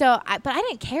so, but I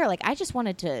didn't care. Like I just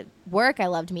wanted to work. I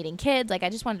loved meeting kids. Like I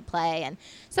just wanted to play, and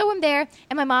so I'm there,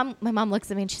 and my mom looks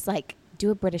at me and she's like,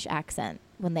 "Do a British accent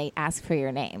when they ask for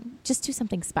your name. Just do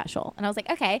something special." And I was like,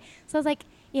 "Okay." So I was like,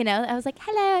 you know, I was like,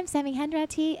 "Hello, I'm Sammi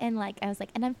Hanratty," and like I was like,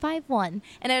 "And I'm 5'1",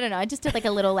 and I don't know, I just did like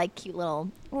a little like cute little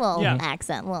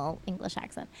accent, little English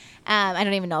accent. I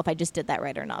don't even know if I just did that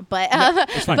right or not, but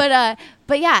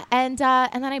but yeah, and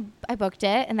then I booked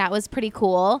it, and that was pretty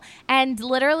cool. And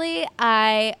literally,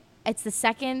 it's the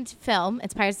second film.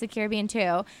 It's Pirates of the Caribbean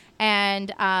 2.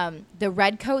 And the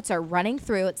redcoats are running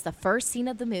through. It's the first scene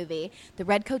of the movie. The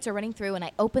redcoats are running through, and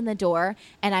I open the door,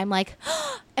 and I'm like,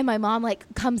 and my mom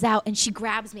like comes out, and she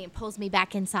grabs me and pulls me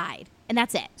back inside, and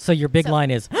that's it. So your big line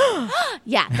is,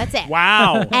 yeah, that's it.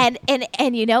 Wow. And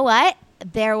you know what?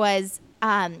 There was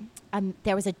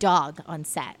a dog on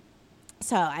set.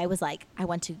 So I was like, I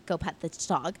went to go pet this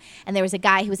dog, and there was a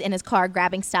guy who was in his car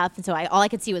grabbing stuff, and so all I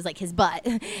could see was like his butt,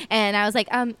 and I was like,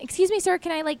 "Excuse me, sir,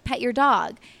 can I like pet your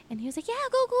dog?" And he was like, "Yeah,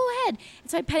 go ahead."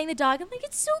 And so I'm petting the dog. I'm like,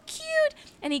 "It's so cute,"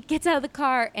 and he gets out of the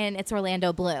car, and it's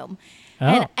Orlando Bloom,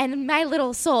 and my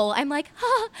little soul, I'm like,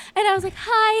 "Huh," and I was like,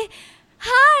 "Hi."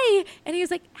 And he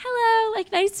was like, "Hello,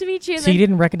 like nice to meet you." And so you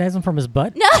didn't recognize him from his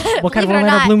butt? No. What kind of believe it or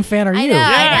Orlando not. Bloom fan are I you? know,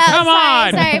 Yeah, come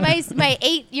on. Sorry, my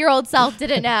 8-year-old self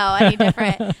didn't know any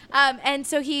different. And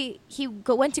so he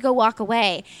went to go walk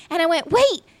away, and I went,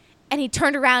 "Wait!" And he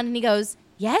turned around and he goes,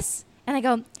 "Yes?" And I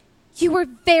go, "You were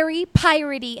very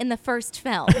piratey in the first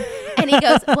film." And he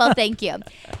goes, "Well, thank you."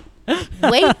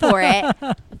 Wait for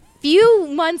it. Few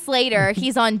months later,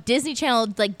 he's on Disney Channel,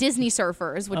 like Disney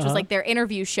Surfers, which was like their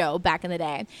interview show back in the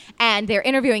day. And they're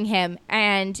interviewing him,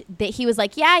 and he was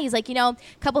like, "Yeah," he's like, "You know,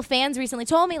 a couple fans recently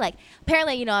told me, like,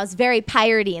 apparently, you know, I was very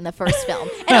piratey in the first film."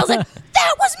 And I was like,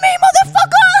 "That was me,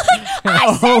 motherfucker!" Like,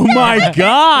 I said my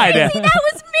God. that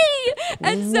was me.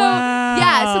 And so,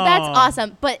 yeah, so that's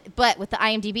awesome. But with the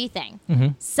IMDb thing,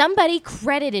 somebody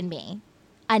credited me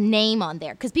a name on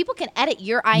there, because people can edit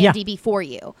your IMDb for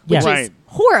you, which is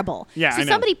horrible. Yeah, so I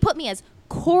know. somebody put me as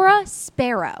Cora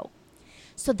Sparrow.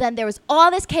 So then there was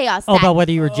all this chaos. About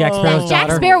whether you were Jack Sparrow's that Jack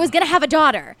daughter. Sparrow was going to have a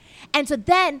daughter. And so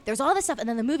then there's all this stuff, and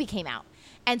then the movie came out.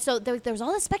 And so there was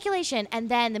all this speculation, and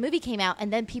then the movie came out,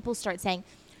 and then people start saying,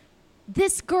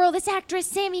 this girl, this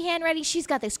actress, Sammi Hanratty, she's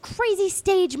got this crazy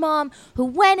stage mom who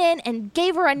went in and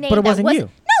gave her a name. But it wasn't you.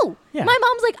 No. Yeah. My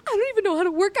mom's like, I don't even know how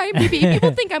to work IMDb.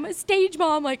 People think I'm a stage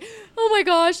mom. Like, oh my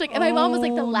gosh. Like, and my mom was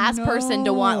like the last person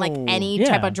to want like any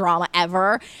type of drama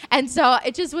ever. And so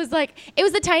it just was like, it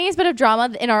was the tiniest bit of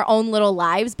drama in our own little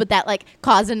lives, but that like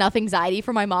caused enough anxiety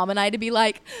for my mom and I to be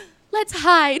like, let's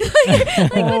hide.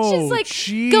 Let's just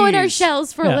like go in our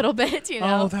shells for a little bit, you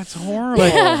know? Oh, that's horrible.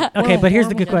 Okay, but here's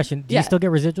the good question. Do you still get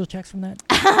residual checks from that?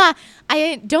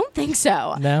 I don't think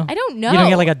so. No? I don't know. You don't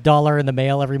get like $1 in the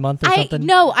mail every month or something?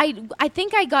 No, I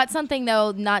think I got something,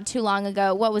 though, not too long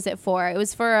ago. What was it for? It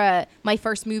was for my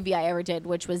first movie I ever did,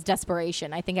 which was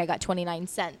Desperation. I think I got 29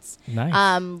 cents.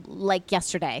 Nice. Like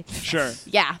yesterday. Sure.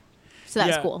 Yeah. So that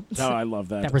was cool. Oh, I love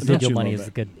that. That residual money is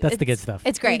good. That's the good stuff.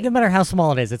 It's great. No matter how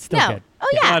small it is, it's still good. Oh,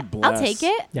 yeah. God bless. I'll take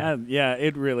it. Yeah,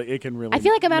 it can really I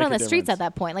feel like I'm out on the streets at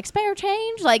that point. Like, spare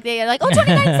change? Like, they're like, 29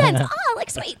 cents. Oh, like,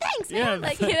 sweet. Thanks, man.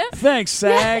 Like, you know? Thanks,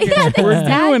 SAG. Thanks, We're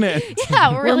SAG. doing it.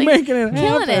 Yeah, we're really making it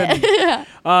killing happen.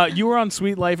 it. You were on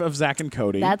Sweet Life of Zach and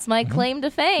Cody. That's my claim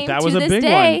to fame. That was to a this big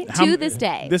day. one. To this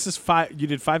day. This is 5. You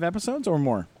did 5 episodes or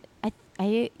more?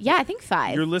 I think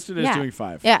 5. You're listed as doing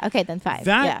 5. Yeah, okay, then 5.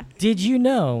 Did you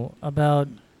know about,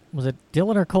 was it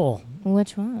Dylan or Cole?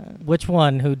 Which one? Which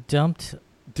one who dumped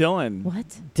Dylan.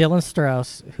 What? Dylan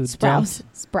Strauss, who dumped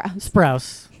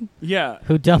Sprouse. Yeah.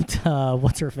 Who dumped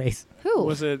what's her face? Who?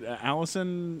 Was it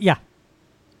Allison? Yeah.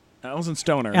 Allison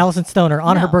Stoner. Allison Stoner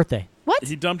on her birthday. What?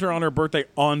 He dumped her on her birthday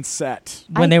on set.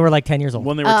 When they were like 10 years old.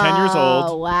 When they were 10 years old.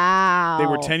 Oh, wow. They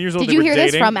were 10 years old. Did They you were hear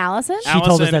dating. this from Allison? She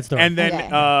told us that story. And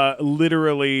then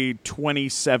literally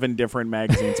 27 different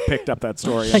magazines picked up that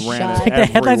story and ran it like the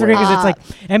headlines are everywhere. because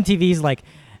it's like MTV's like,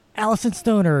 Allison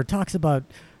Stoner talks about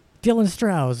Dylan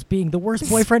Strauss being the worst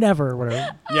boyfriend ever or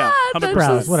whatever. Yeah, That's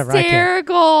Browse, whatever, I can't.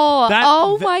 hysterical.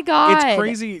 Oh, my God. It's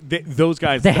crazy. Those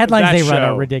guys. The headlines that they show, run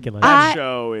are ridiculous. That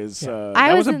show is.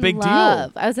 That was a big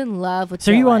deal. I was in love with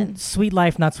So Dylan. you on Sweet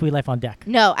Life, not Sweet Life on Deck?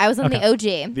 No, I was on the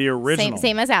OG. The original.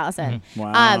 Same as Allison. Mm-hmm.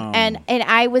 Wow. And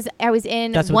I was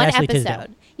in That's with one Ashley episode.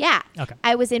 Tisdale. Yeah. Okay.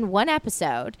 I was in one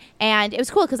episode, and it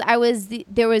was cool because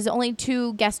there was only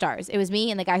 2 guest stars. It was me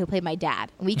and the guy who played my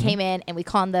dad. We came in and we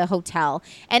conned the hotel.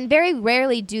 And very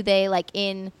rarely do they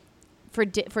for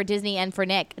Disney and for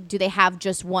Nick, do they have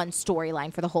just one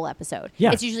storyline for the whole episode?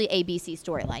 Yeah. It's usually ABC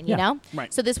storyline, you know?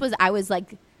 Right. So I was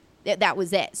like, that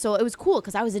was it. So it was cool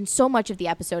because I was in so much of the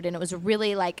episode, and it was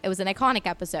really it was an iconic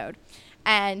episode.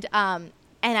 And I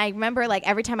remember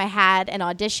every time I had an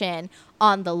audition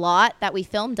on the lot that we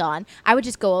filmed on, I would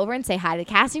just go over and say hi to the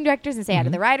casting directors and say hi to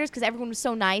the writers because everyone was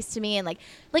so nice to me. And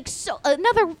so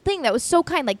another thing that was so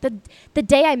kind, the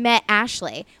day I met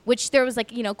Ashley, which there was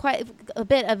quite a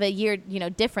bit of a year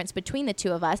difference between the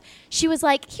two of us. She was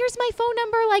like, "Here's my phone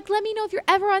number. Let me know if you're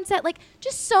ever on set."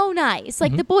 Just so nice.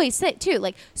 The boys said too,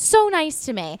 so nice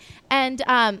to me. And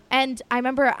I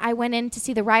remember I went in to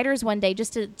see the writers one day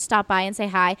just to stop by and say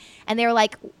hi, and they were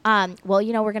like, "Well,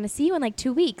 we're gonna see you in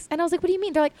 2 weeks." And I was like, "What do you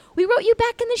mean?" They're like, "We wrote you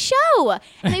back in the show,"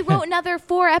 and they wrote another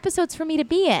 4 episodes for me to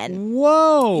be in.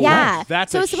 Whoa! Yeah,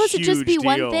 That's so it was supposed to just be deal.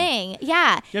 one thing.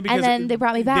 Yeah, and then they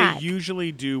brought me back. They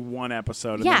usually do one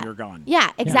episode and then you're gone.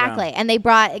 Yeah, exactly. Yeah. And they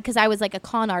brought, because I was a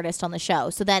con artist on the show,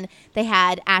 so then they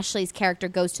had Ashley's character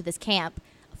goes to this camp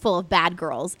full of bad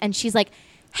girls, and she's like,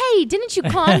 "Hey, didn't you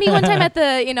con me one time at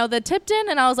the the Tipton?"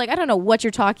 And I was like, "I don't know what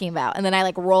you're talking about." And then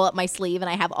I roll up my sleeve and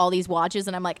I have all these watches,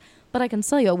 and I'm like, "But I can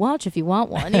sell you a watch if you want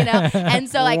one," And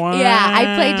so yeah,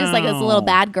 I played just this little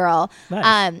bad girl.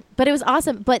 Nice. But it was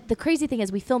awesome. But the crazy thing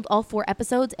is we filmed all 4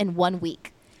 episodes in 1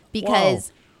 week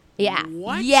because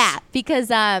because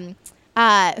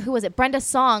who was it? Brenda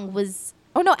Song was.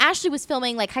 Oh, no, Ashley was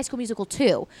filming High School Musical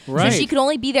 2. Right. So she could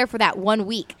only be there for that 1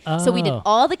 week. So we did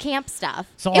all the camp stuff.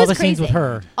 So it all was the crazy. scenes with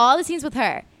her. All the scenes with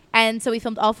her. And so we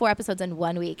filmed all 4 episodes in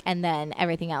 1 week and then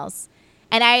everything else.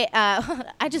 And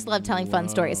I just love telling fun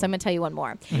stories, so I'm going to tell you one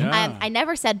more. Yeah. I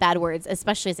never said bad words,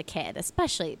 especially as a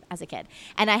kid.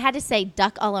 And I had to say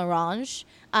duck à l'orange.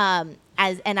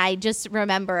 And I just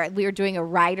remember we were doing a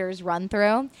writer's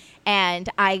run-through, and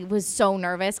I was so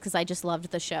nervous because I just loved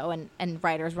the show, and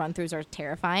writer's run-throughs are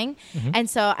terrifying. And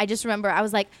so I just remember I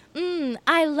was like,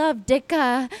 I love Dick,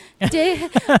 and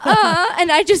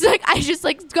I just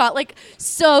got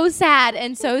so sad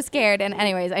and so scared. And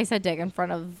anyways, I said Dick in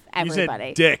front of everybody.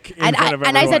 You said Dick in front of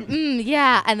everyone. And I said,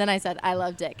 yeah. And then I said, I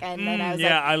love Dick. And then I was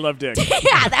I love Dick.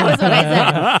 yeah, that was what I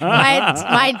said.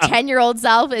 My 10-year-old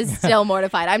self is still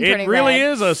mortified. I'm turning red. really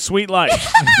is a sweet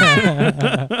life.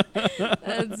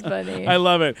 That's funny. I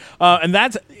love it. And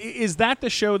is that the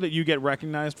show that you get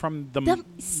recognized from to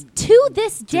this to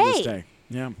day. this day?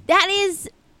 Yeah. That is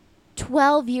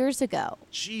 12 years ago.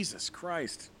 Jesus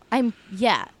Christ. 12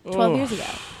 years ago.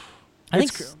 I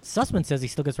think Sussman says he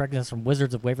still gets recognized from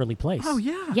Wizards of Waverly Place. Oh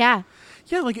yeah. Yeah.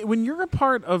 Yeah, like when you're a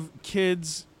part of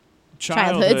kids'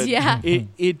 childhood, yeah.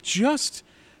 it just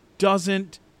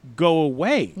doesn't go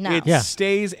away. No. It Yeah.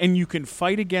 stays, and you can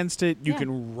fight against it. You Yeah.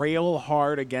 can rail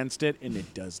hard against it, and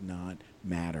it does not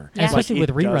matter. Yeah. And especially Like,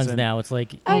 with it reruns doesn't- now, it's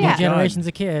like Oh, yeah. generations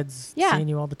of kids Yeah. seeing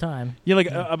you all the time. Yeah, like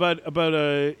about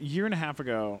a year and a half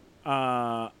ago,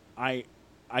 I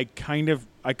kind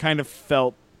of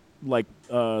felt like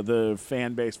the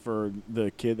fan base for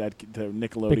the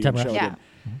Nickelodeon Big Time show Rush. Yeah. did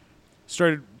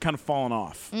started kind of falling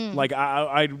off. Like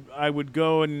I would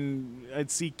go and I'd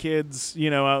see kids,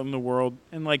 out in the world,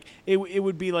 and like it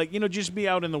would be like, just be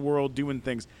out in the world doing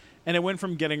things. And it went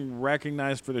from getting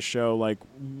recognized for the show like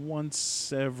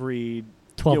once every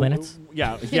 12 minutes?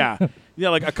 Yeah,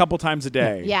 like a couple times a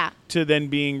day. Yeah. To then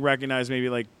being recognized maybe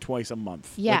like twice a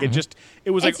month. Yeah. Like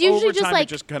it was It's like over usually just time like, it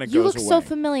just kind of you goes look away. so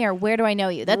familiar. Where do I know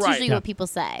you? That's Right. usually Yeah. what people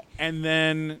say. And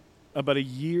then about a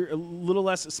little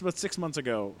less, about 6 months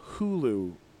ago,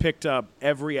 Hulu picked up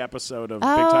every episode of Big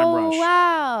Time Rush. Oh,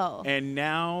 wow. And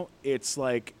now it's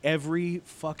like every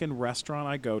fucking restaurant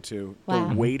I go to, Wow.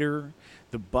 the waiter,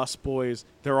 the busboys,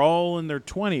 they're all in their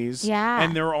 20s. Yeah.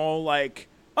 And they're all like,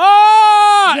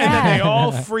 ah! Yeah. And then they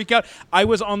all freak out. I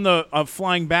was on the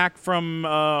flying back from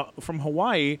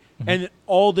Hawaii, and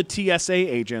all the TSA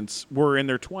agents were in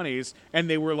their 20s, and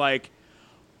they were like,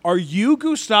 are you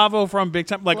Gustavo from Big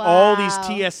Time? Like all these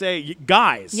Wow. TSA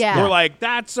guys Yeah. were like,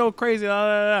 that's so crazy. Blah,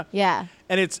 blah, blah. Yeah.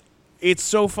 And it's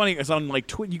so funny. It's on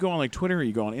like you go on like Twitter, or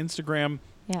you go on Instagram,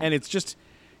 Yeah. and it's just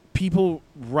people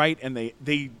write and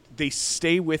they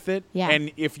stay with it. Yeah.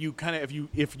 And if you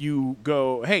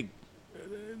go, hey,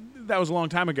 that was a long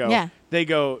time ago. Yeah. They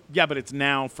go, yeah, but it's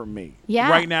now for me.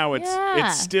 Yeah. Right now it's Yeah.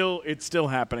 it's still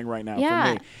happening right now Yeah.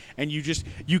 for me. And you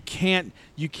can't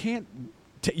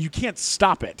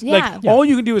stop it. Yeah. Like Yeah. all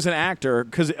you can do as an actor,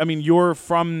 because I mean you're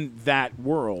from that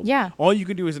world. Yeah. All you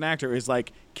can do as an actor is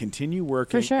like continue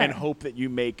working For sure. and hope that you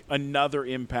make another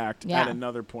impact Yeah. at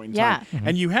another point in Yeah. time.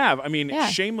 And you have. I mean, Yeah.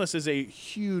 Shameless is a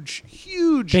huge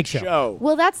Big show.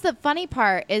 Well, that's the funny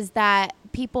part is that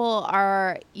people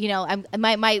are,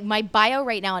 my bio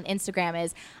right now on Instagram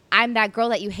is I'm that girl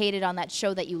that you hated on that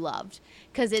show that you loved.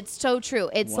 Because it's so true.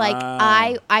 It's like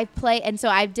Wow. I play, and so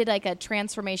I did like a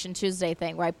Transformation Tuesday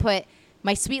thing where I put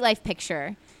my Sweet Life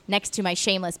picture next to my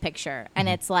Shameless picture, and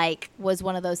it's like was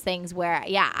one of those things where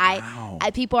Wow.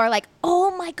 I people are like,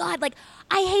 oh my god, like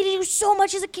I hated you so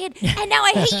much as a kid, and now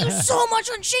I hate you so much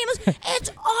on Shameless. It's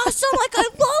awesome, like I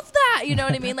love that. You know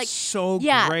what I mean? Like so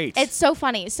yeah, great. it's so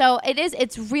funny. So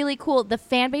it's really cool. The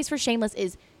fan base for Shameless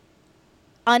is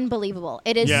unbelievable.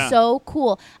 It is Yeah. so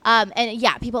cool. And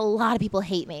yeah, a lot of people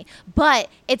hate me, but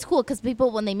it's cool because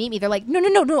people, when they meet me, they're like,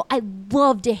 no, I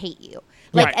love to hate you.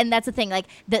 Like, Right. and that's the thing. Like,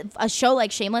 a show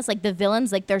like Shameless, like the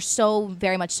villains, like they're so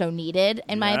very much so needed,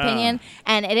 in my Yeah. opinion.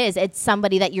 And it's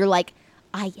somebody that you're like,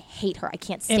 I hate her. I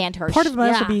can't stand her. Part of it might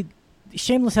also Yeah. be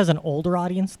Shameless has an older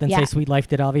audience than, Yeah. say, Sweet Life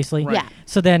did, obviously. Right. Yeah.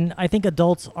 So then I think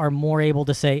adults are more able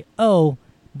to say, oh,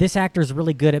 this actor's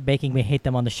really good at making me hate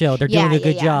them on the show. They're doing Yeah, a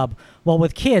good yeah. job. While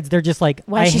with kids, they're just like,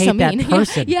 Why I is she hate so that mean?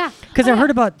 person. Yeah. Because Oh, I yeah. heard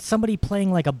about somebody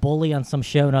playing like a bully on some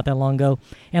show not that long ago,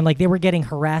 and like they were getting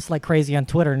harassed like crazy on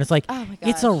Twitter, and it's like, Oh my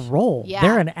it's a gosh. role. Yeah.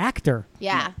 They're an actor.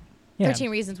 Yeah. Yeah. 13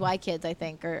 Reasons Why kids, I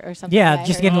think, or something. Yeah, I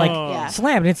just heard. getting like Yeah.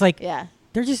 slammed. And it's like Yeah.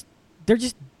 they're just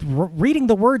reading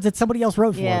the words that somebody else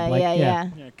wrote for Yeah, them. Like, yeah.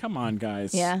 Yeah, come on,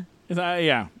 guys. Yeah.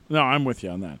 Yeah. No, I'm with you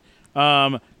on that.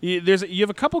 You have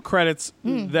a couple credits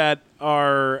that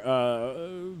are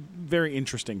very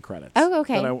interesting credits. Oh,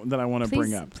 okay. That I want to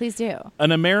bring up. Please do.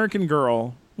 An American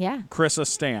Girl, Yeah. Chrissa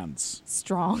Stands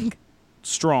Strong.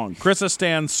 strong. Chrissa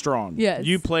stands strong. Yes.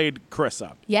 You played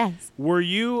Chrissa. Yes. Were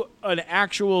you an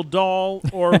actual doll,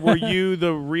 or were you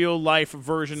the real life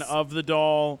version of the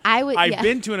doll? I've yeah.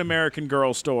 been to an American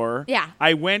Girl store. Yeah.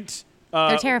 I went.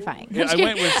 They're terrifying. I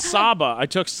went with Saba. I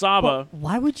took Saba.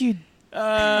 Why would you?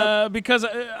 Because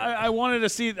I wanted to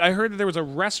see. I heard that there was a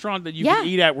restaurant that you Yeah, can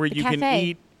eat at where the you can cafe.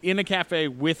 eat in a cafe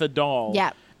with a doll.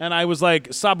 Yeah. And I was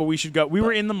like, Saba, we should go. We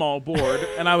were in the mall bored,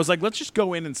 and I was like, let's just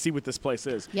go in and see what this place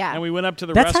is. Yeah. And we went up to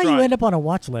the That's restaurant. how you end up on a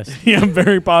watch list. Yeah,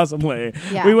 very possibly.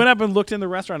 Yeah. We went up and looked in the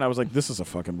restaurant. I was like, this is a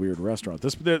fucking weird restaurant.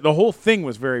 The whole thing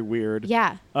was very weird.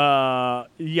 Yeah.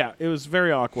 Yeah, it was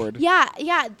very awkward. Yeah.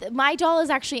 Yeah. My doll is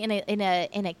actually in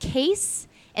a case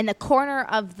in the corner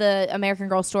of the American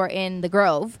Girl store in the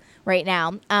Grove, right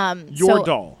now. Your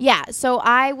doll. Yeah. So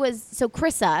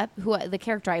Krissa, who the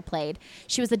character I played,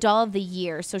 she was the doll of the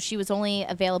year. So she was only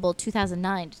available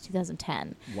 2009 to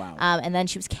 2010. Wow. And then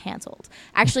she was canceled.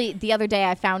 Actually, the other day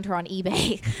I found her on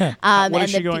eBay. What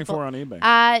is she going for on eBay?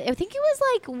 I think it was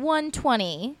like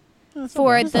 120 not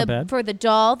bad. for the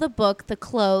doll, the book, the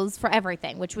clothes, for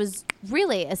everything, which was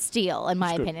really a steal in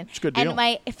my opinion. It's a good deal. And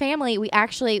my family,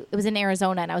 it was in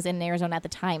Arizona, and I was in Arizona at the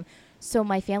time. So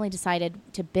my family decided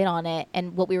to bid on it,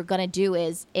 and what we were going to do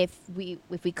is, if we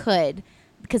could,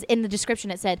 because in the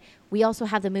description it said, we also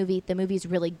have the movie. The movie's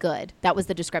really good. That was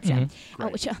the description.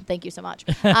 Which thank you so much.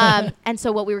 And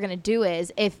so what we were going to do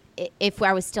is, if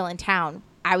I was still in town,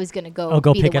 I was going to go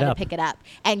be the one to pick it up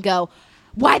and go,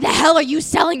 why the hell are you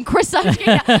selling Krissa?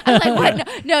 I was like, what?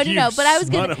 No. But I was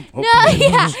gonna. But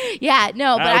I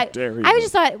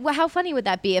just thought, well, how funny would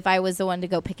that be if I was the one to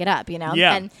go pick it up?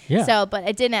 Yeah. And so, but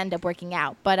it didn't end up working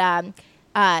out. But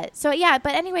But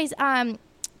anyways,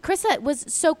 Krissa was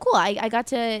so cool. I got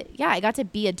to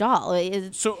be a doll.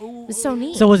 It was so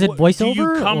neat. So was it voiceover? Do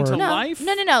you come to no, life?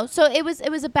 No. So it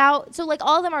was about, so like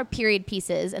all of them are period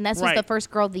pieces, and this was the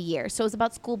first girl of the year. So it was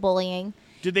about school bullying.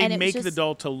 Did they make the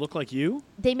doll to look like you?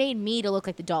 They made me to look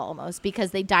like the doll almost,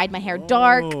 because they dyed my hair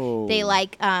dark. They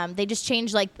they just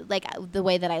changed like the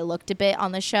way that I looked a bit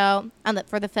on the show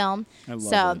for the film. I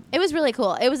love it. It was really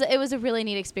cool. It was a really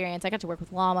neat experience. I got to work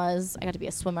with llamas. I got to be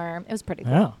a swimmer. It was pretty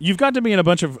cool. Yeah. You've got to be in a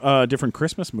bunch of different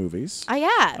Christmas movies. Oh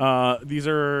yeah. These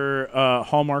are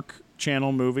Hallmark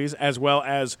Channel movies, as well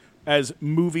as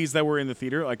movies that were in the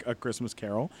theater, like A Christmas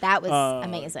Carol. That was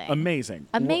amazing.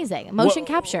 Amazing. Motion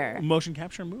capture. Motion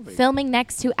capture movie. Filming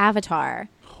next to Avatar.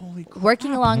 Holy crap.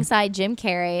 Working alongside Jim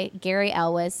Carrey, Gary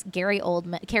Oldman,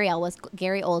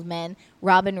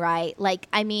 Robin Wright.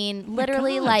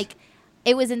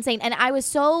 It was insane. And I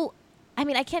was I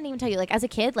can't even tell you, as a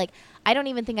kid, I don't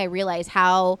even think I realized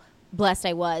how blessed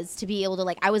I was to be able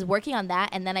to, I was working on that,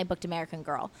 and then I booked American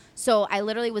Girl. So I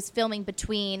literally was filming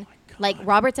between,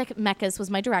 Robert Zemeckis was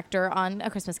my director on A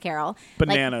Christmas Carol.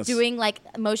 Bananas. Doing,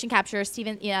 motion capture.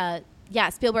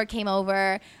 Spielberg came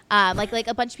over. A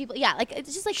bunch of people. Yeah,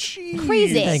 it's just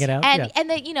crazy. Hang it out,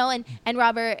 And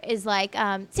Robert is like,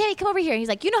 Sammy, come over here. And he's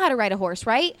like, you know how to ride a horse,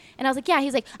 right? And I was like, yeah.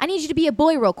 He's like, I need you to be a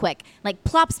boy real quick.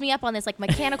 Plops me up on this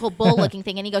mechanical bull looking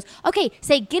thing, and he goes, okay,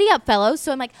 say giddy up, fellows.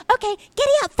 So I'm like, okay,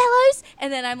 giddy up, fellows.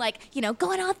 And then I'm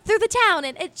going on through the town,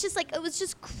 and it's just it was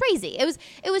just crazy.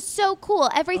 It was so cool.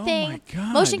 Everything. Oh my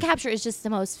God. Motion capture is just the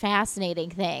most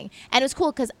fascinating thing, and it was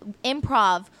cool because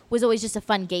improv was always just a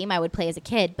fun game I would play as a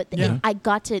kid, but I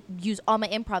got to use all my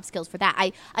improv skills for that.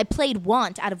 I played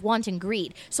Want out of Want and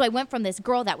Greed. So I went from this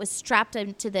girl that was strapped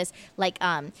into this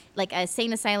a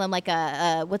sane asylum,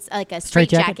 a straight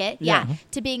jacket. Yeah.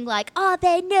 To being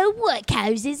they know what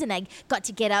causes, and I got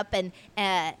to get up and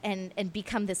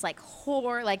become this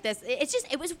whore this.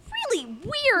 It was really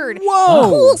weird. Whoa.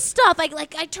 Cool stuff.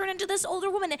 I turned into this older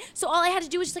woman. So all I had to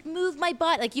do was just move my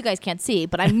body. You guys can't see,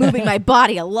 but I'm moving my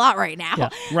body a lot right now. Yeah.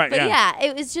 Right. But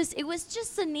it was just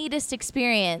the neatest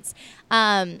experience.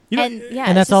 And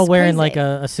that's all wearing crazy.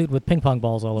 a suit with ping pong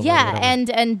balls all over. Yeah,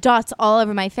 and dots all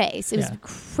over my face. It was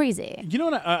crazy. You know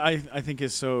what I think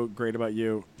is so great about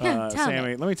you, Sammy?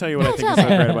 Me. Let me tell you what I think is so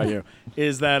great about you.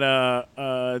 Is that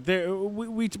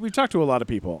we've talked to a lot of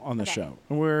people on this show.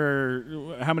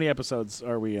 How many episodes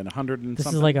are we in? 100 and this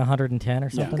something? This is 110 or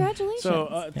something. Congratulations.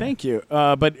 So thank you.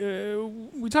 But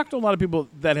we talked to a lot of people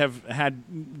that have had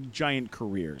giant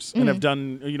careers and have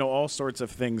done all sorts of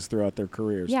things throughout their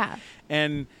careers. Yeah.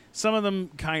 And some of them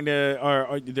kind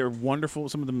of they're wonderful.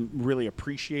 Some of them really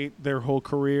appreciate their whole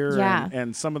career. Yeah.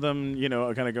 And some of them,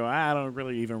 kind of go, I don't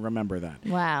really even remember that.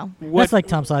 Wow. That's like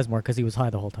Tom Sizemore because he was high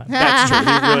the whole time. That's true.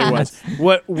 He really was.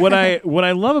 What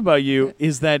I love about you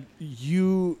is that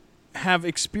you have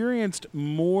experienced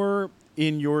more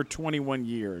in your 21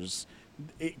 years,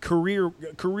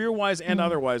 career-wise and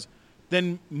otherwise,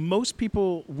 than most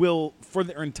people will for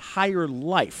their entire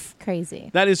life. Crazy.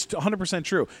 That is 100%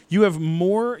 true.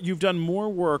 You've done more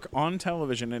work on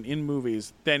television and in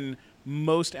movies than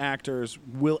most actors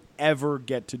will ever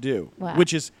get to do,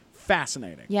 which is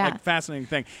fascinating. Yeah. Fascinating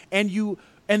thing. And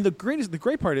the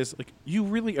great part is you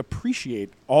really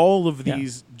appreciate all of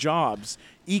these jobs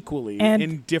equally and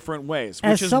in different ways,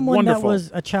 which as is someone wonderful. That was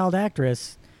a child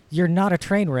actress, you're not a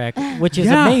train wreck, which is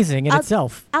amazing in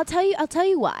itself. I'll tell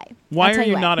you why. Why are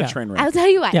you not a train wreck? I'll tell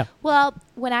you why. Yeah. Well,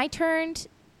 when I turned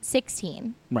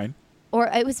 16, right, or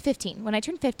it was 15. When I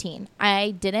turned 15,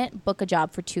 I didn't book a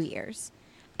job for 2 years,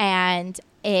 and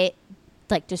it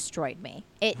destroyed me.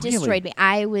 It destroyed me.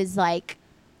 I was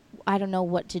I don't know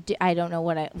what to do. I don't know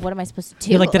what am I supposed to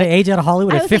do? You're like, did I age out of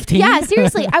Hollywood at 15? Yeah,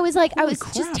 seriously. I was Holy just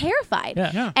crap. terrified.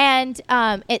 Yeah. And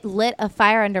it lit a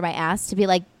fire under my ass to be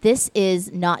like, this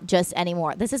is not just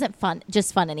anymore. This isn't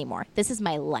just fun anymore. This is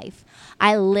my life.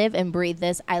 I live and breathe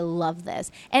this. I love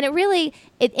this. And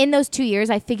in those 2 years,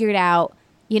 I figured out,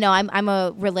 I'm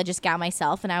a religious gal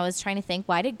myself, and I was trying to think,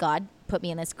 why did God put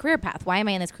me in this career path? Why am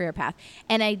I in this career path?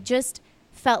 And I just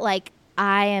felt like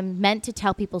I am meant to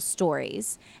tell people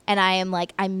stories, and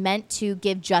I'm meant to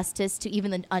give justice to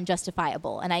even the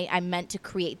unjustifiable, and I'm meant to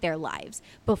create their lives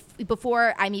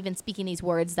before I'm even speaking these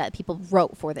words that people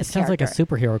wrote for this. It sounds like a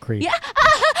superhero creed. Yeah.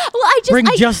 Well, bring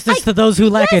justice to those who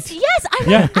lack it. Yes,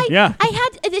 I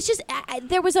had. It's just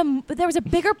there was a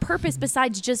bigger purpose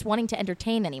besides just wanting to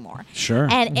entertain anymore. Sure.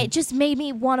 And it just made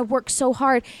me want to work so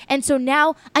hard. And so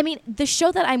now, the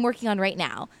show that I'm working on right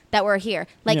now, that we're here,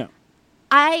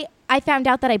 I found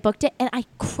out that I booked it, and I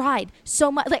cried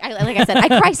so much. Like I said,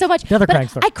 I cry so much. The other crying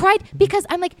story. I cried because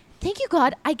I'm like, thank you,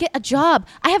 God. I get a job.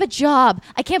 I have a job.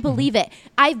 I can't believe it.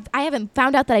 I haven't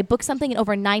found out that I booked something in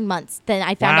over 9 months. Then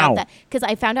I found out that because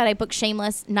I found out I booked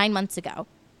Shameless 9 months ago.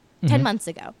 10 months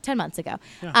ago.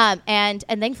 Yeah. And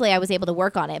thankfully I was able to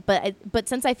work on it. But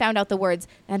since I found out the words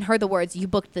and heard the words, you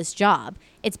booked this job,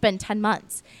 it's been 10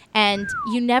 months. And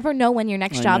you never know when your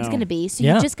next job's going to be. So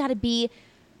you just got to be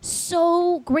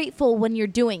so grateful when you're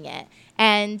doing it.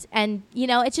 And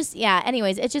it just,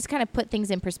 anyways, it just kind of put things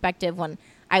in perspective when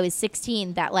I was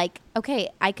 16 that okay,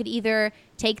 I could either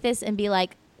take this and be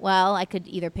like, well, I could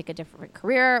either pick a different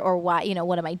career or what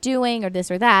am I doing or this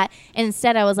or that. And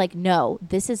instead I was like, no,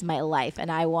 this is my life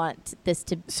and I want this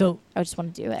to, I just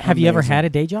want to do it. Have you ever had a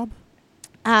day job?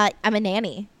 I'm a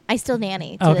nanny. I still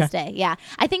nanny to this day. Yeah.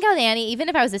 I think I'll nanny, even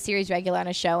if I was a series regular on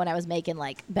a show and I was making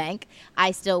bank,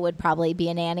 I still would probably be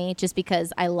a nanny just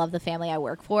because I love the family I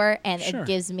work for. And it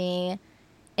gives me,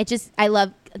 I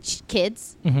love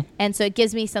kids. Mm-hmm. And so it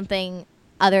gives me something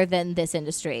other than this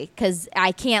industry, because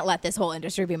I can't let this whole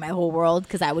industry be my whole world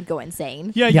because I would go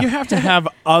insane. Yeah, you have to have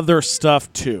other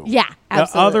stuff too. Yeah,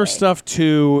 absolutely. The other stuff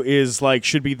too is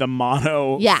should be the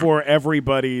motto for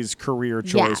everybody's career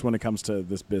choice when it comes to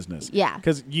this business. Yeah,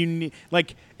 because you need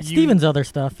Steven's other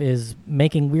stuff is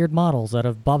making weird models out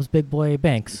of Bob's Big Boy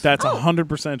banks. That's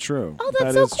 100% true. Oh, that's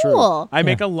that so is cool. True. I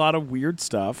make a lot of weird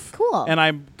stuff. Cool. And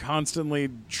I'm constantly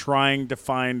trying to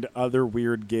find other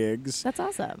weird gigs. That's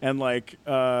awesome. And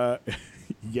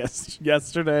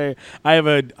yesterday I have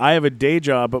a day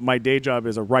job, but my day job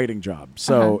is a writing job.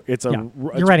 So it's you're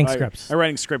writing scripts. I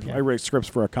write scripts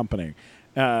for a company,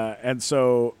 and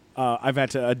so I've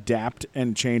had to adapt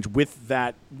and change with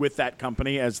that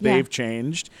company as they've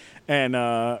changed. And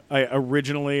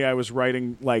originally I was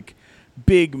writing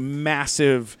big,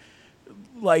 massive,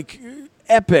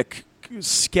 epic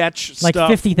sketch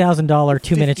stuff, $50,000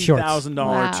 2-minute shorts.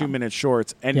 $50,000 2-minute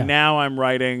shorts, and now I'm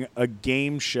writing a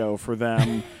game show for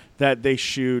them that they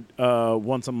shoot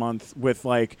once a month with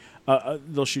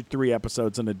they'll shoot 3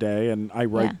 episodes in a day, and I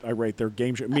write their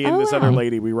game show. Me and this other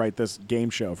lady, we write this game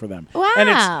show for them. Wow.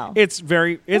 And it's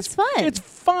fun. It's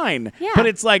fine. Yeah. But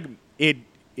it's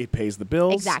it pays the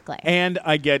bills. Exactly. And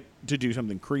I get to do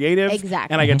something creative.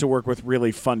 Exactly. And I get to work with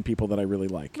really fun people that I really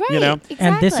like. Right. Exactly.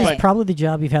 And this is probably the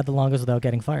job you've had the longest without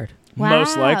getting fired. Wow,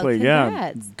 most likely,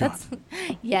 congrats. That's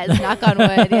knock on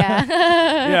wood, yeah.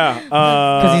 Yeah.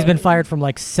 Because he's been fired from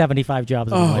 75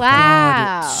 jobs. Wow.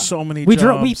 God, so many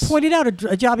jobs. We pointed out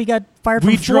a job he got fired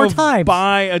from 4 times. We drove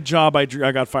by a job I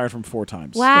got fired from 4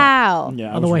 times. Wow.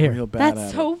 Yeah, on the way here. Real bad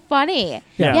That's so funny.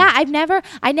 Yeah. Yeah, I never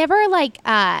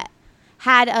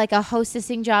had a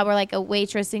hostessing job or a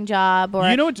waitressing job or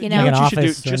you know what you should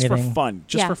do just for fun,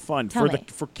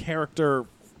 for character.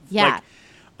 Yeah.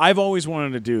 I've always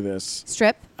wanted to do this.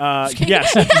 Strip?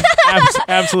 Yes,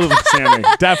 absolutely, Sammy,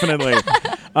 definitely.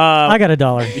 I got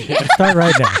 $1. Start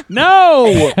right now.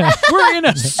 No, we're in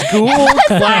a school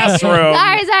classroom.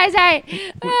 Sorry.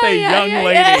 With a young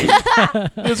lady.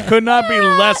 This could not be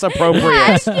less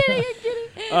appropriate. I'm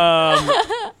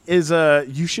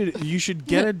kidding. You should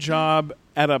get a job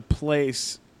at a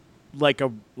place like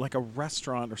a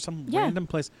restaurant or some random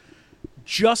place.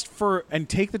 And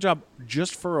take the job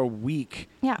just for a week.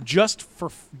 Yeah.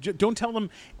 Don't tell them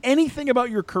anything about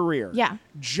your career. Yeah.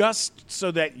 Just so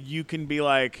that you can be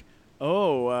so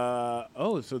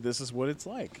this is what it's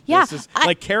like. Yeah. This is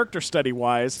character study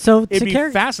wise. So it'd be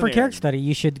fascinating. For character study,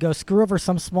 you should go screw over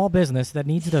some small business that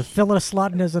needs to fill a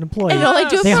slot in as an employee. And only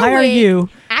do it they for a hire week. you,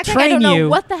 Act train like I don't know you,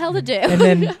 what the hell to do. and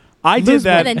then I did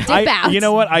that. And then dip out. You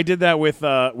know what? I did that with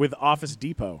Office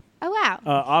Depot. Oh, wow.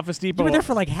 Office Depot. You were there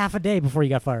for half a day before you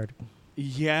got fired.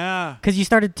 Yeah. Because you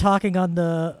started talking on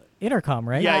the intercom,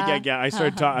 right? Yeah. I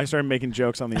started making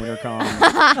jokes on the intercom,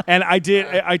 and I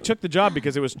took the job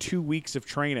because it was 2 weeks of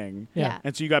training. Yeah.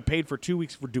 And so you got paid for 2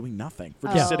 weeks for doing nothing, for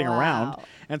just sitting around.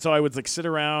 And so I would like sit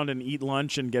around and eat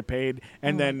lunch and get paid.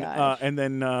 And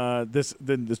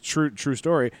this true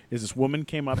story is this woman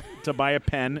came up to buy a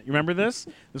pen. You remember this?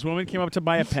 This woman came up to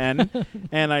buy a pen,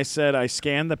 and I said I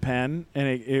scanned the pen, and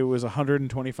it was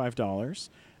 $125.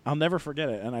 I'll never forget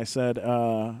it. And I said,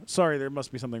 sorry, there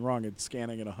must be something wrong. It's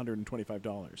scanning at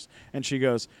 $125. And she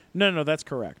goes, no, that's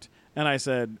correct. And I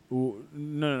said,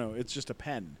 no, it's just a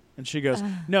pen. And she goes,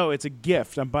 no, it's a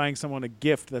gift. I'm buying someone a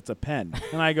gift that's a pen.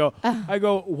 And I go,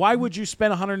 why would you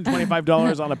spend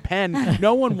 $125 on a pen?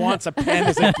 No one wants a pen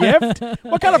as a gift.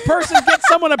 What kind of person gets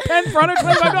someone a pen for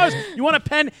 $125? You want a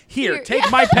pen? Here,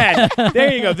 take my pen.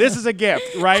 There you go. This is a gift,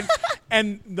 right?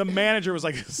 And the manager was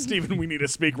like, Steven, we need to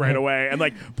speak right away. And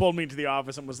like pulled me into the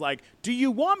office and was like, do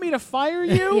you want me to fire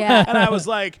you? Yeah. And I was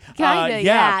like,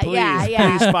 yeah,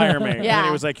 please fire me. And Yeah. then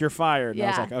he was like, you're fired. And Yeah. I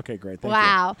was like, okay, great. Thank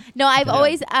Wow. No, I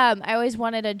always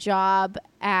wanted a job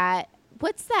at,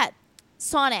 what's that?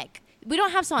 Sonic. We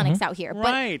don't have Sonics out here.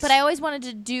 Right. But I always wanted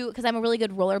to do, because I'm a really good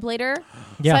rollerblader.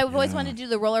 Yeah. So I've always wanted to do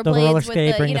the rollerblades roller with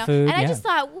skate, the, bring the food, and I yeah. just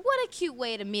thought, well, what a cute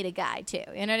way to meet a guy too.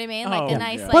 You know what I mean? Like Oh, a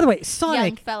nice, yeah. like, By the way, young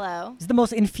Sonic fellow. is the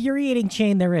most infuriating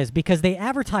chain there is because they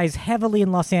advertise heavily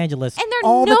in Los Angeles And they're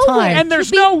all the nowhere. time. And there's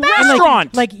To be no found. And,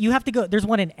 restaurant. like you have to go. There's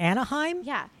one in Anaheim.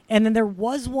 Yeah. And then there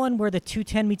was one where the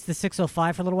 210 meets the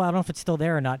 605 for a little while. I don't know if it's still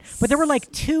there or not. But there were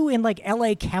like two in like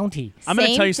L.A. County. I'm going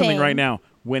to Same tell you something thing. right now.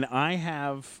 When I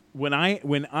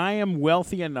am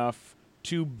wealthy enough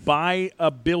to buy a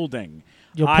building,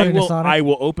 You'll put in a Sonic? I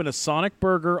will open a Sonic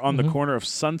Burger on the corner of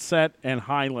Sunset and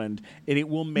Highland, and it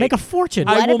will Make a fortune.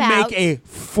 I What will about- make a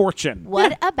fortune.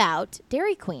 What about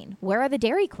Dairy Queen? Where are the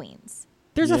Dairy Queens?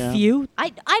 There's Yeah. a few. I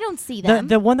don't see The them.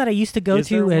 the one that I used to go Is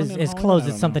there to one is in is Holland? closed. I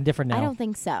It's don't something know. different now. I don't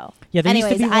think so. Yeah, there used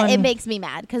to Anyways, be one- it makes me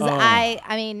mad because Oh. I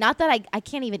mean, not that I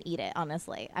can't even eat it,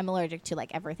 honestly. I'm allergic to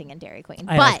like everything in Dairy Queen.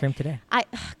 I had ice cream today. God,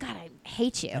 I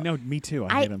hate you. I know, me too.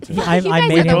 I hate them too. you I guys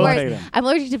made are the him. worst. Hate 'em. I'm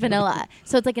allergic to vanilla,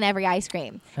 so it's like in every ice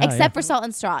cream, Oh, except yeah. for salt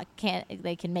and straw.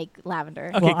 They can make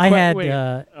lavender. Okay, Well, I had wait.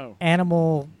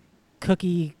 animal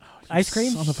cookie ice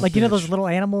cream. son of a Like, you know bitch. those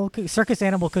little circus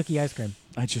animal cookie ice cream.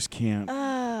 I just can't.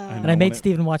 And I made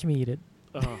Steven watch me eat it.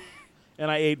 And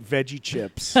I ate veggie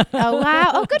chips. Oh wow!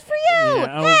 Oh, good for you!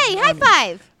 Yeah, Hey, high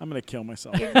five! I'm gonna kill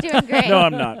myself. You're doing great. No,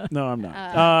 I'm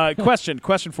not. Question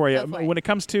for you. Go for it. When it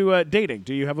comes to dating,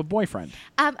 do you have a boyfriend?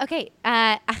 Okay.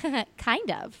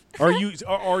 Kind of. Are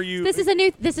you? This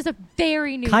is a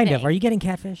very new. Kind thing. of. Are you getting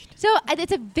catfished? So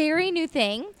it's a very new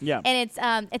thing. Yeah. And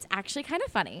it's actually kind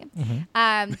of funny.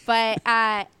 Mm-hmm.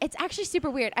 But it's actually super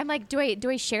weird. I'm like, do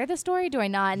I share the story? Do I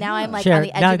not? Now I'm like Share on it.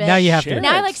 the edge Now- of it. now you have to. Now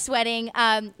I'm Share like it. sweating.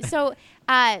 So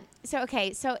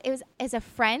it was as a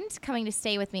friend coming to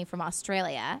stay with me from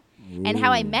Australia, and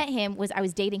how I met him was I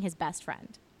was dating his best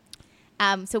friend.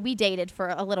 So we dated for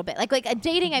a little bit, like a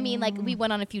dating. I mean, like we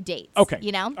went on a few dates. Okay.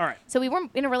 You know. All right. So we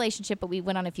weren't in a relationship, but we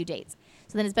went on a few dates.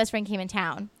 So then his best friend came in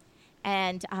town,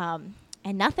 and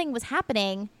nothing was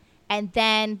happening. And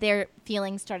then their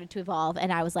feelings started to evolve,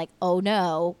 and I was like, oh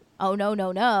no,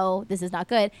 this is not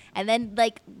good. And then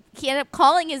like he ended up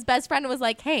calling his best friend and was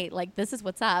like, hey, like this is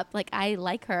what's up. Like I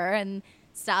like her and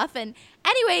stuff. And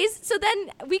anyways, so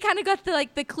then we kind of got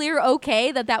the clear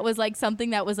okay that was like something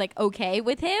that was like okay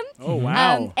with him. Oh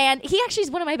wow. And he actually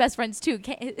is one of my best friends too,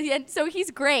 and so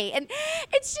he's great. And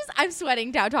it's just I'm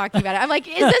sweating now talking about it. I'm like,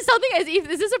 is this something?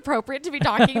 Is this appropriate to be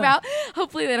talking about?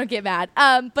 Hopefully they don't get mad.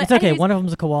 But It's okay. anyways- One of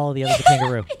them's a koala, the other's a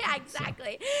kangaroo. yeah,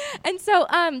 exactly. And so,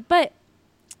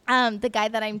 the guy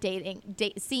that I'm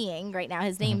seeing right now,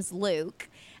 his name's Luke.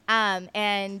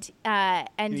 And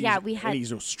yeah, we had. And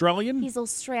he's Australian. He's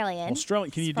Australian.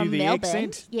 Australian. Can He's you do from the Melbourne.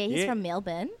 accent? Yeah, he's from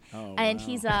Melbourne. Oh, and wow.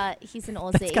 he's an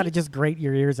Aussie. That's got to just grate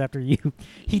your ears after you.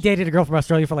 He dated a girl from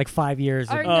Australia for like 5 years.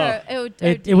 Or and no,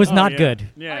 it was Oh, not yeah. good.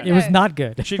 Yeah. It was not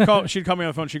good. She'd call me on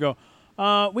the phone. She'd go,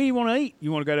 what do you want to eat?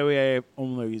 You want to go to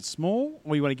only small,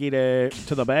 or you want to get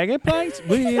to the baggy place?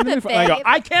 What do you mean? I go,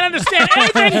 I can't understand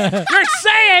anything you're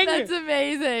saying. That's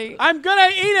amazing. I'm gonna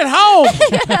eat at home.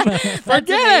 That's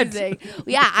Forget amazing.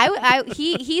 Yeah,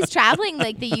 he's traveling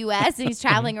like the U.S. and he's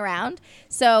traveling around.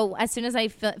 So as soon as I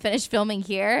finish filming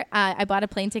here, I bought a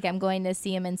plane ticket. I'm going to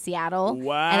see him in Seattle.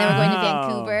 Wow. And then we're going to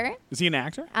Vancouver. Is he an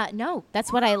actor? No,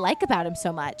 that's what I like about him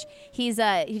so much. He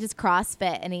does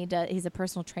CrossFit and he's a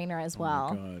personal trainer as well.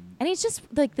 Oh my God. And he's just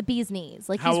like the bee's knees.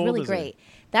 Like How he's old really is he? great.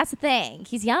 That's the thing.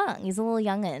 He's young. He's a little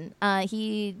youngin'.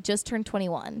 He just turned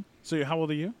 21. So how old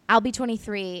are you? I'll be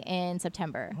 23 in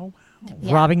September. Oh wow.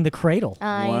 Yeah. Robbing the cradle.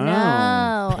 I Wow.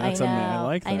 know. That's I know. I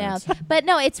like I know. that. But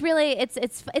no, it's really it's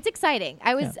exciting.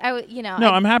 No,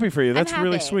 I'm happy for you. That's I'm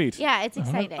really happy. sweet. Yeah, it's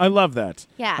exciting. I love that.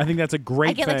 Yeah. I think that's a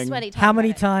great I get thing. like sweaty. How many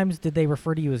about it. times did they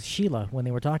refer to you as Sheila when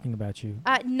they were talking about you?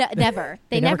 Never.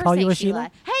 They never call say you a Sheila.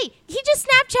 Sheila? Hey, he just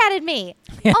Snapchatted me.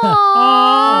 Aw,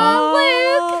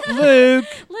 Aw, Luke. Luke.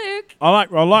 Luke. I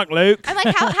like Luke. I'm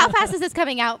like, how fast is this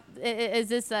coming out? Is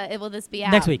this? Will this be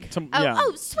out Next week.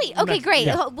 Oh, sweet. Okay, Next- great.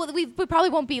 yeah. Well, we probably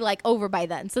won't be like over by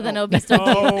then, so then it'll be still.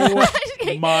 Oh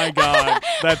my God,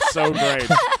 that's so great.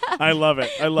 I love it.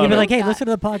 I love You'd be it. like, hey, listen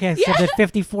to the podcast. Yeah.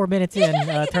 54 minutes in,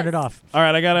 turn it off. All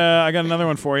right, I got another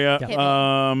one for you.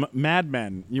 Yeah. Mad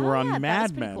Men. You were Oh, on yeah, that was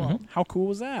Mad pretty Men. cool. How cool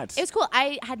was that? It was cool.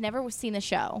 I had never seen the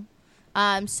show.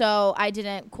 So I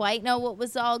didn't quite know what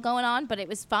was all going on, but it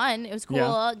was fun. It was cool.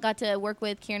 Yeah. Got to work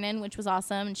with Kiernan, which was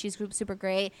awesome, and she's super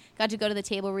great. Got to go to the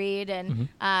table read, and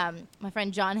my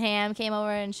friend John Hamm came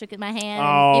over and shook my hand.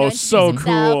 Oh, and, introduced so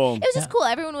himself. cool. It was just cool.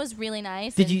 Everyone was really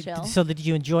nice. Did and you? chill. So did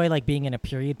you enjoy like being in a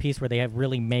period piece where they have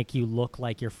really make you look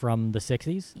like you're from the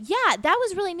 60s? Yeah, that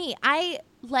was really neat.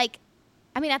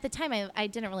 I mean, at the time, I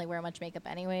didn't really wear much makeup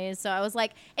anyways, so I was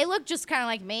like, it looked just kind of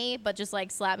like me, but just like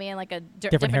slap me in like a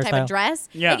different type hairstyle? of dress.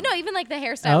 Yeah. Like, no, even like the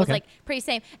hairstyle was okay. like pretty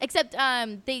same, except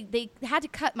they had to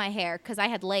cut my hair because I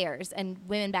had layers, and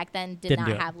women back then Didn't not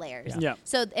do it. have layers. Yeah.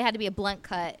 So it had to be a blunt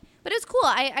cut. But it was cool.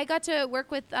 I got to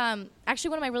work with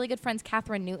actually one of my really good friends,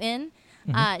 Catherine Newton.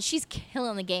 She's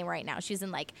killing the game right now. She's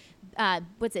in like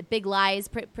what's it, Big Lies,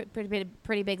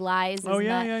 pretty Big Lies. Oh, isn't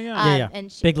yeah, that? Yeah.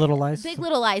 And Big Little Lies. Big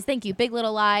Little Lies, thank you. Big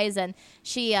Little Lies, and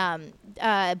she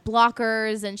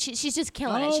blockers, and she's just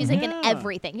killing it. She's like in yeah.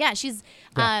 everything. Yeah, she's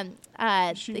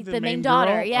She like the the main main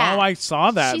daughter. girl? Yeah. Oh, I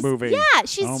saw that She's- movie. Yeah, Oh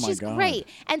she's my God. great.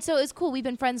 And so it was cool. We've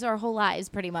been friends our whole lives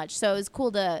pretty much. So it was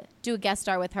cool to do a guest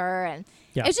star with her, and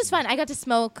Yeah. it was just fun. I got to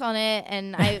smoke on it,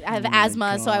 and I have Oh my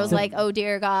asthma, so I was God. like, oh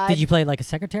dear God. Did you play like a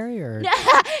secretary or?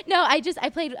 No, I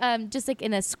played just like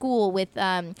in a school with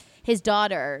his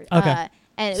daughter. Okay.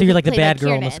 And So you're like the played bad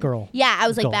girl in the Kiernan. school. Yeah, I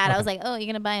was like School, bad. I okay. was like, oh, you're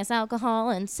gonna buy us alcohol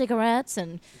and cigarettes,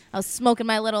 and I was smoking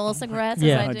my little cigarettes.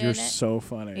 Yeah. as I God, did you're it. so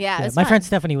funny. Yeah, it Yeah, was my fun. friend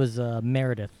Stephanie was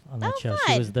Meredith on that Oh, show.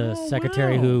 fun. She was the Oh,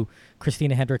 secretary wow. who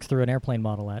Christina Hendricks threw an airplane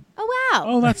model at. Oh wow.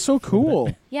 Oh, that's so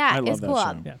cool. Yeah, I it love was that cool.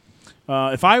 show. Yeah.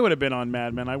 If I would have been on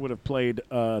Mad Men, I would have played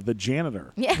the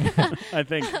janitor. Yeah. I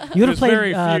think You would have There's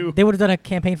very played. few. They would have done a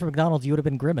campaign for McDonald's. You would have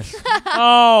been Grimace.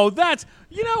 Oh, that's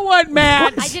you know what,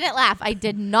 Matt? I didn't laugh. I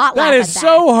did not That laugh is at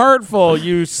so hurtful,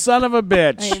 you son of a I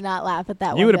bitch. did not laugh at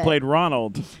that. You would would have played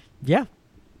Ronald. Yeah.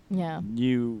 Yeah.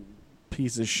 You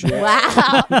piece of shit.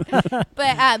 Wow.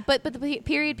 but the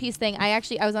period piece thing, I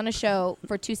was on a show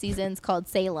for 2 seasons called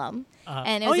Salem,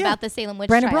 and it was yeah. about the Salem witch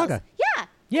Brandon trials. Braga. Yeah.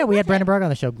 Yeah, we had Brandon Braga on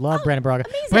the show. Love Brandon Braga.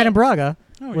 amazing. Brandon Braga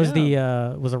Oh, was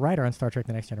yeah. was a writer on Star Trek: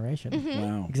 The Next Generation.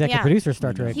 Wow. Executive Mm-hmm. Yeah. producer of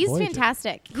Star Trek. He's Voyager.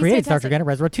 fantastic. He's Created Star Trek fantastic.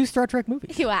 Enterprise. Wrote 2 Star Trek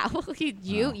movies. Wow.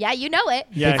 Yeah, you know it.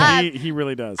 Yeah, he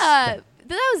really does. But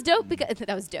that was dope because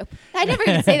that was dope. I never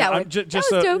even say that word. Just that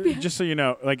was dope. just so you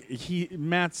know, like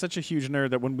Matt's such a huge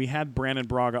nerd that when we had Brandon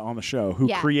Braga on the show, who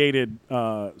Yeah. created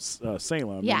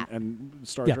Salem Yeah. and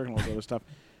Star Yeah. Trek and all this other stuff,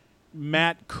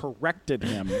 Matt corrected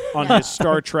him on his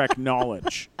Star Trek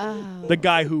knowledge. The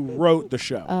guy who wrote the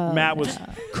show, Matt was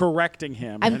correcting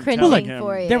him. I'm and cringing telling him,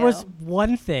 for you. There was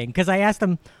one thing because I asked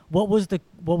him what was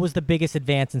the biggest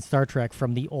advance in Star Trek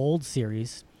from the old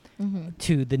series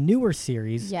to the newer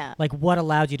series. Yeah. Like what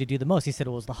allowed you to do the most? He said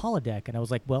it was the holodeck, and I was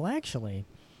like, well, actually,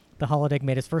 the holodeck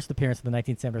made its first appearance in the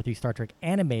 1973 Star Trek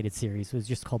animated series. It was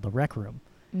just called the Rec Room.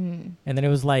 And then it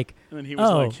was like, And then he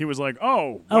Oh. was like,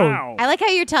 oh, Oh. wow. I like how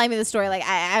you're telling me the story. Like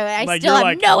I Like, still you're have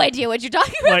like- no idea what you're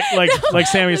talking about. like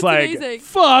Sammy's That's like, amazing.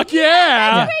 fuck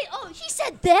yeah. That's great. Oh, he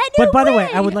said that. No but by the way,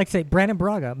 way. I would like to say Brandon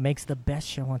Braga makes the best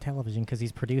show on television because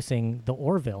he's producing The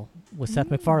Orville with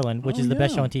Seth MacFarlane, which Oh, is the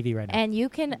best yeah. show on TV right now. And you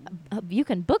can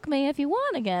book me if you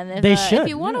want again. If, They If should,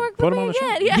 you want to yeah. work Put with him me on the show.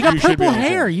 again. Yeah. You got You should be purple on the show.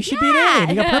 hair. You should be an alien.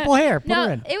 You got purple hair. Put her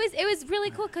No, in. it was really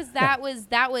cool because that was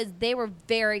they were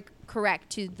very correct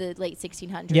to the late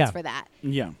 1600s Yeah. for that.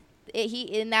 Yeah.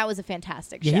 And that was a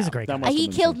fantastic Yeah, show. he's a great That guy. must have He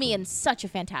been killed so me cool. in such a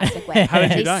fantastic way. How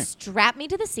did you They die? strapped me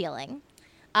to the ceiling.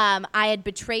 I had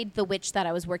betrayed the witch that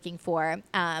I was working for.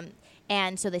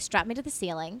 And so they strapped me to the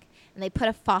ceiling, and they put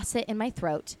a faucet in my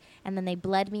throat, and then they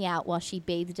bled me out while she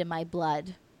bathed in my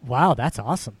blood, Wow, that's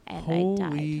awesome. and I died.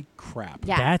 Holy crap.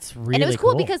 Yeah. That's really And it was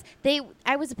cool cool. because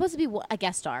I was supposed to be a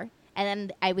guest star, and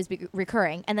then I was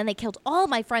recurring, and then they killed all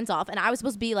my friends off, and I was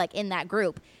supposed to be like in that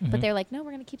group, but they're like, no,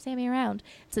 we're gonna keep Sammi around.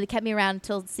 So they kept me around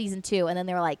until season 2, and then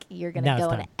they were like, you're gonna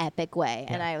go in an epic way,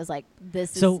 and I was like,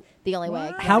 this is the only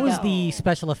way. How is the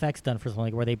special effects done for something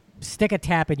like where they stick a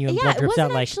tap in you and blood drips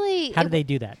out? Like, how did they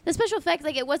do that? The special effects,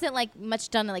 like, it wasn't like much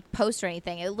done in like post or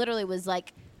anything. It literally was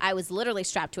like I was literally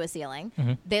strapped to a ceiling.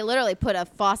 They literally put a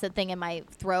faucet thing in my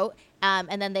throat.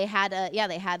 And then they had a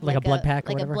like a blood pack,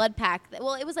 like a blood pack.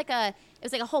 Well, it was like a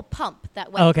whole pump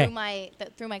that went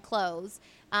through my clothes.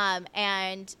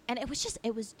 And it was just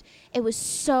it was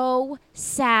so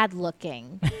sad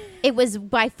looking. It was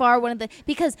by far one of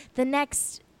because the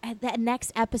next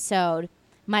episode,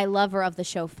 my lover of the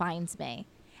show finds me.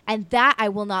 And that I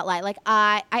will not lie. Like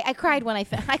I cried when I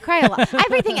cry a lot.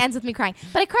 Everything ends with me crying.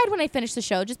 But I cried when I finished the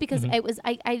show just because it was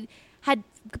I had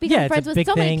become friends with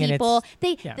so many people.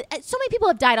 So many people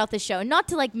have died off this show. Not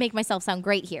to like make myself sound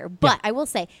great here, but I will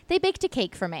say they baked a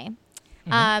cake for me.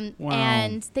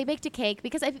 And they baked a cake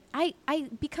because I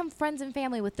become friends and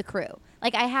family with the crew.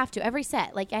 Like I have to every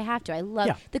set. Like I have to. I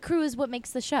love the crew is what makes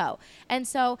the show. And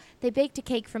so they baked a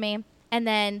cake for me. And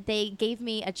then they gave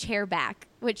me a chair back,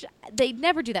 which they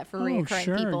never do that for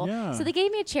reoccurring people. Yeah. So they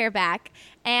gave me a chair back,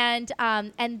 and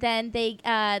then they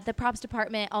the props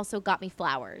department also got me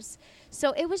flowers.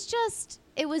 So it was just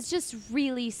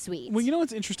really sweet. Well, you know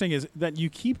what's interesting is that you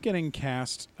keep getting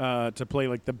cast to play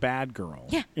like the bad girl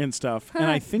and stuff, and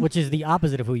I think which is the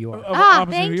opposite of who you are.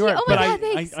 Thank you. Oh my God,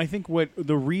 thanks. I think what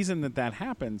the reason that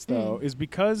happens though is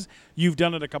because you've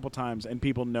done it a couple times and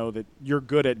people know that you're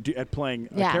good at playing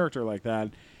a character like that,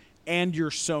 and you're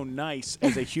so nice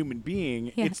as a human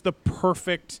being. It's the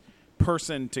perfect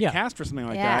person to cast for something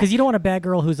like that. Because you don't want a bad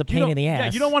girl who's a pain in the ass.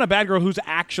 Yeah, you don't want a bad girl who's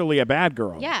actually a bad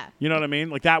girl. Yeah. You know what I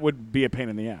mean? Like that would be a pain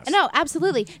in the ass. No,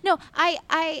 absolutely. No,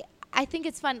 I think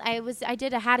it's fun. I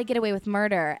did a How to Get Away with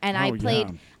Murder, and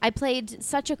I played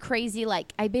such a crazy,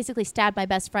 like, I basically stabbed my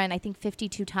best friend I think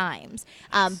 52 times.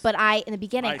 But in the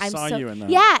beginning I saw you in that.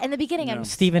 Yeah, in the beginning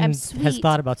Steven I'm sweet. has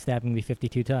thought about stabbing me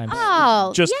 52 times.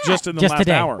 Oh, just in the last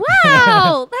today. hour.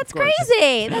 Wow, that's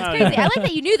crazy. That's crazy. I like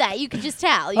that you knew that. You could just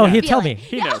tell. He'll tell me.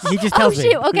 He knows. He just tells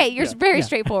me. Shoot. Okay, you're very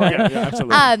straightforward. Yeah,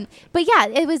 absolutely. But yeah,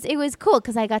 it was cool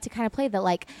because I got to kind of play the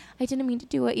like I didn't mean to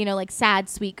do it, like sad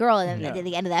sweet girl, and then at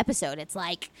the end of the episode, it's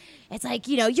like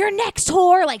you're next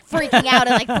whore, like freaking out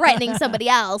and like threatening somebody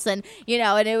else, and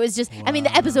and it was just I mean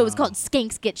the episode was called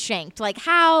Skanks Get Shanked, like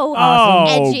how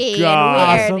edgy and weird.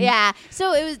 Awesome. Yeah,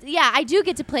 so it was I do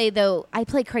get to play though. I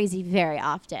play crazy very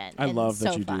often. I love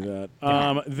that you do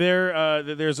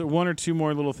that. There's one or two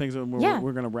more little things that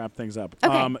we're going to wrap things up.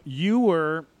 Okay. You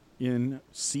were in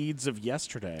Seeds of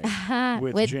Yesterday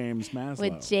with James Maslow.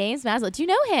 With James Maslow. Do you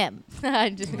know him?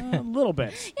 A little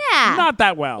bit. Yeah. Not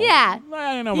that well. Yeah.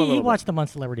 I know him a little He bit. watched them on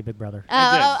Celebrity Big Brother.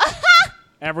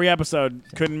 Every episode,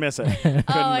 couldn't miss it. Oh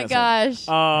my gosh.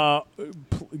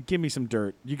 Give me some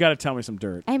dirt. You got to tell me some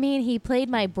dirt. I mean, he played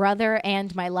my brother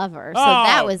and my lover, so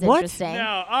that was interesting.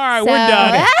 No, all right,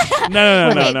 we're done.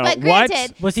 No. But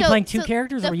granted, Was he playing two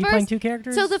characters, or were you playing two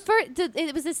characters? So the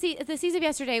season of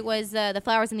yesterday was the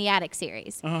Flowers in the Attic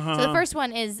series. So the first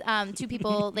one is two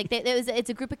people it's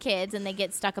a group of kids and they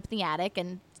get stuck up in the attic,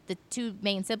 and the two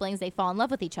main siblings they fall in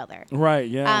love with each other. Right.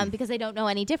 Yeah. Because they don't know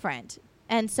any different.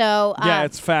 And so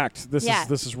it's fact. This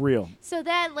is real. So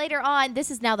then later on,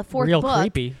 this is now the fourth Real book.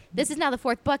 creepy. This is now the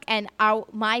fourth book, and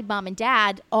my mom and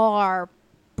dad are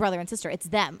brother and sister. It's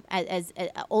them as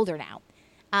older now,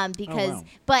 because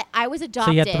but I was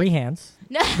adopted. So you had three hands.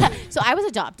 So I was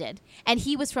adopted, and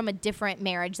he was from a different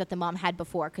marriage that the mom had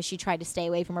before because she tried to stay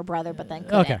away from her brother, but then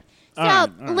couldn't. Okay. So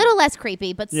a little less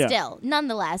creepy, but still,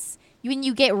 nonetheless. When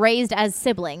you get raised as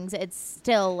siblings, it's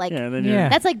still like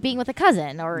that's like being with a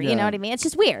cousin, or you know what I mean. It's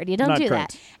just weird. You don't Not do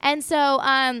correct. that. And so,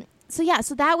 so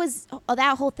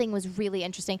that whole thing was really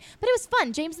interesting, but it was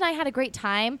fun. James and I had a great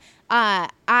time.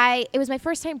 It was my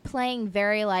first time playing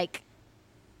very like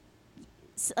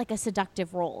a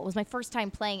seductive role. It was my first time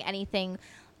playing anything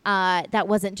that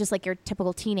wasn't just like your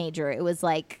typical teenager. It was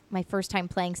like my first time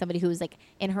playing somebody who was like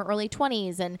in her early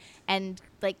 20s and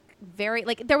like very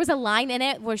like there was a line in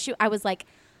it where I was like,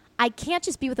 I can't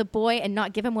just be with a boy and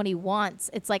not give him what he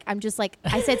wants. It's like I'm just like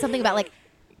I said something about like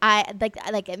I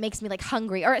like it makes me like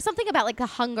hungry or something about like the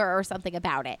hunger or something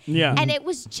about it. Yeah. And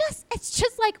it's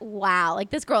just like wow, like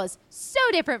this girl is so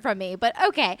different from me, but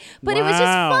okay. But it was just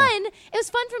fun. It was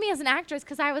fun for me as an actress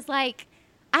because I was like,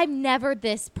 I'm never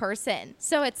this person.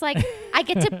 So it's like I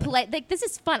get to play like this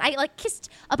is fun. I like kissed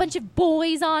a bunch of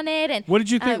boys on it and What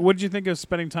did you think what did you think of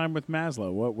spending time with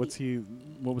Maslow? What was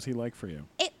he like for you?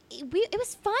 It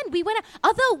was fun. We went out,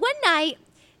 although one night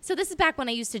So this is back when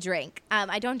I used to drink.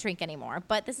 I don't drink anymore,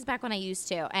 but this is back when I used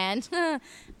to. And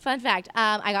fun fact,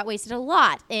 I got wasted a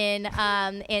lot in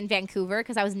Vancouver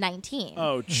because I was 19.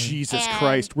 Oh, Jesus And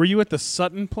Christ. Were you at the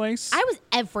Sutton place? I was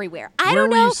everywhere. I Where don't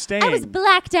were know. you staying? I was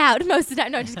blacked out most of the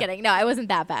time. No, just kidding. No, it wasn't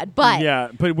that bad. But yeah,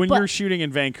 but when you're shooting in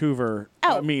Vancouver,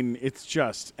 Oh. I mean, it's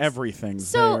just everything's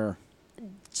So- there.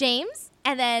 James,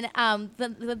 and then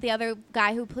the other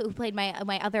guy who played my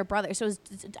other brother. So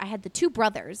I had the two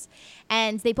brothers,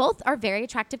 and they both are very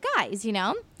attractive guys, you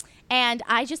know. And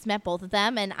I just met both of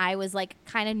them, and I was like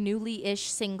kind of newly-ish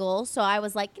single. So I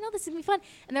was like, this is gonna be fun.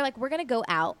 And they're like, we're gonna go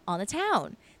out on the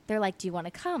town. They're like, do you want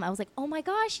to come? I was like, oh my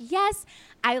gosh, yes.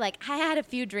 I had a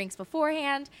few drinks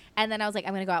beforehand, and then I was like,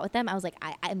 I'm gonna go out with them. I was like,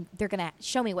 they're gonna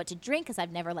show me what to drink because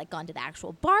I've never like gone to the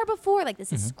actual bar before. Like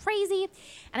this is crazy.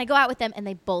 And I go out with them, and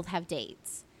they both have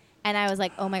dates. And I was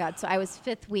like, oh my god. So I was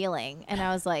fifth wheeling, and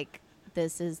I was like,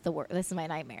 this is the worst. This is my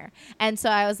nightmare. And so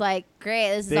I was like, great,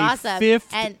 this is awesome. Fifth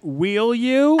and wheel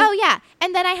you? oh yeah.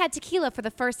 And then I had tequila for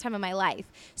the first time in my life.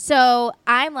 So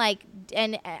I'm like,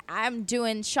 and I'm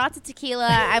doing shots of tequila.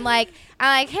 I'm like,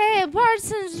 hey,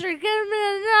 bartender, give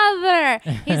me another.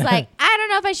 He's like, I don't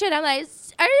know if I should. I'm like,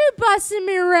 are you bossing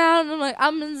me around? I'm like,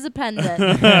 I'm independent.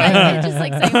 Like, just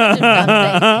like saying such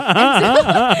a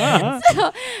dumb thing.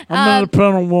 So, I'm an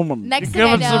independent woman. Next Give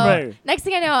thing it I to me. next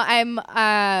thing I know,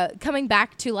 I'm coming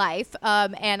back to life,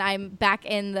 and I'm back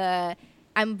in the.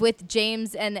 I'm with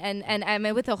James and I'm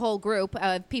with a whole group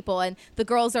of people, and the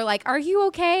girls are like, "Are you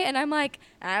okay?" And I'm like,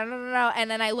 "I don't know." And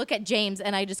then I look at James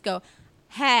and I just go,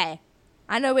 "Hey,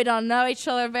 I know we don't know each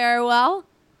other very well,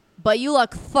 but you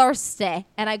look thirsty."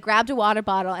 And I grabbed a water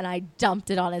bottle and I dumped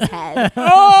it on his head. And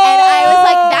I was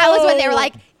like, that was when they were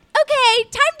like, "Okay,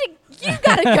 you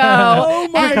gotta go." Oh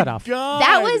my Cut off. God.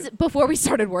 That was before we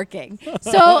started working.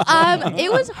 So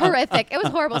it was horrific. It was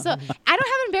horrible. So I don't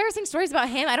have embarrassing stories about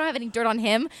him. I don't have any dirt on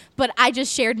him, but I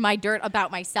just shared my dirt about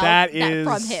myself That is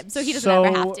from him. So he doesn't so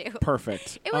ever have to.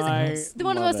 Perfect. It was one of the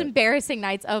love most it. embarrassing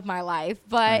nights of my life.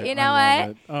 But you know I love what?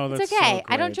 it. Oh, that's It's okay. so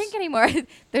I don't great. drink anymore.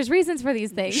 There's reasons for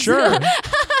these things. Sure.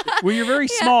 Well, you're very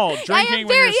small. Drinking I am when you're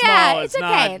very, small, it's it's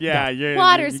okay. not. Yeah,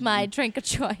 Water's my drink of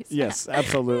choice. Yes,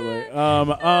 absolutely.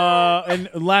 And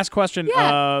last question,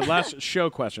 Yeah. last show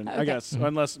question, I Okay. guess,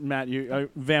 unless Matt, you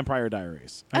Vampire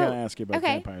Diaries. I gotta ask you about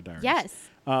okay. Vampire Diaries. Yes.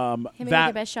 Him and that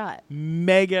your best shot.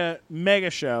 mega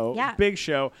show, Yeah. big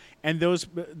show, and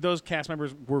those cast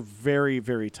members were very,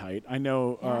 very tight. I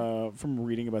know from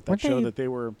reading about that Weren't show they that they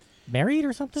were married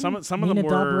or something? Some of them Nina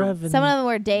were- Dobrev and Some of them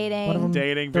were dating. One of them-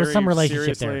 dating there was very some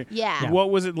relationship seriously. there. Yeah.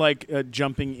 What was it like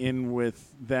jumping in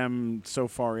with them so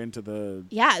far into the?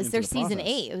 Yeah, it was into their the season process?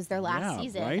 8. It was their last Yeah,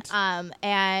 season. right?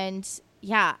 And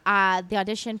yeah, the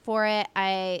audition for it,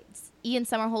 Ian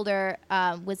Somerhalder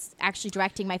was actually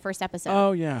directing my first episode.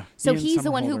 Oh yeah. So Ian he's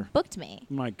the one who Somerhalder. booked me.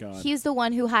 My God. He's the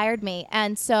one who hired me.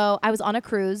 And so I was on a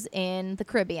cruise in the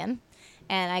Caribbean,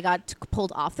 and I got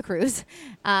pulled off the cruise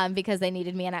because they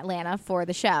needed me in Atlanta for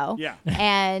the show. Yeah.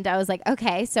 And I was like,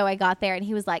 okay. So I got there, and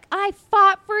he was like, I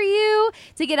fought for you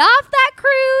to get off that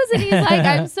cruise. And he's like,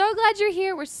 I'm so glad you're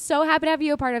here. We're so happy to have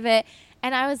you a part of it.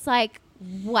 And I was like,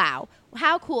 wow,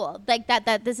 how cool. Like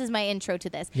that this is my intro to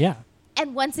this. Yeah.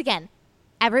 And once again,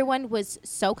 everyone was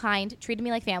so kind, treated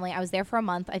me like family. I was there for a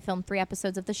month. I filmed 3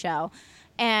 episodes of the show,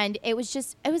 and it was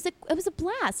a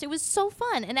blast. It was so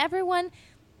fun, and everyone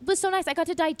was so nice. I got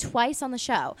to die twice on the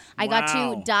show. I got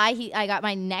Wow. to die. I got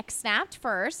my neck snapped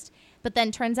first, but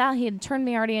then turns out he had turned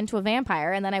me already into a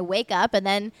vampire, and then I wake up, and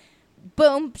then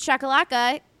boom,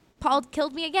 shakalaka, Paul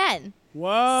killed me again.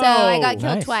 Whoa. So I got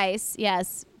killed Nice. twice.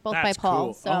 Yes, both That's by Paul.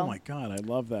 cool. So Oh my God, I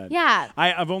love that. yeah.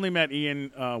 I've only met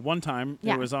Ian one time.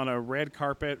 Yeah. It was on a red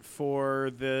carpet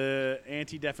for the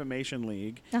Anti-Defamation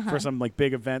League Uh-huh. for some like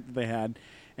big event that they had,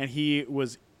 and he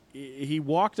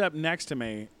walked up next to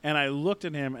me, and I looked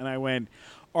at him and I went,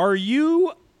 "Are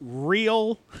you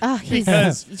real?" Oh, he's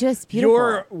Because just beautiful.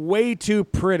 You're way too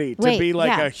pretty to Wait, be like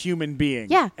yeah. a human being.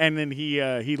 Yeah. And then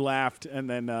he laughed and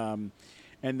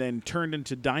then turned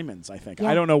into diamonds, I think.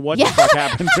 Yeah. I don't know what Yeah. the fuck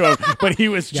happened to him, but he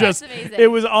was just, That's amazing. it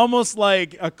was almost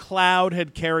like a cloud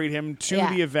had carried him to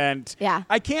Yeah. the event. Yeah.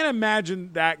 I can't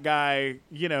imagine that guy,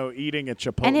 eating a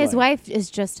Chipotle. And his wife is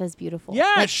just as beautiful.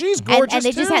 Yeah, she's gorgeous and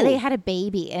they too. they had a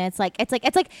baby, and it's like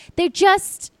they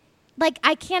just like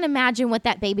I can't imagine what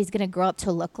that baby's gonna grow up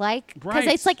to look like because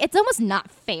Right. it's almost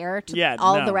not fair to Yeah,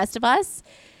 all no. the rest of us.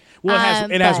 Well,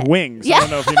 it has wings. Yeah. I don't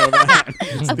know if you know that.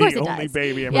 It's Of course the it only does.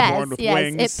 baby ever Yes, born with yes.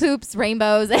 wings. It poops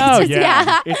rainbows. It's Oh, just,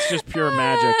 yeah. It's just pure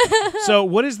magic. So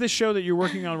what is this show that you're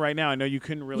working on right now? I know you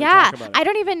couldn't really talk about it. I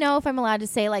don't even know if I'm allowed to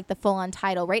say like the full-on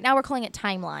title. Right now we're calling it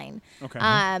Timeline. Okay.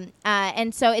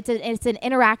 And so it's an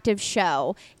interactive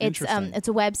show. Interesting. It's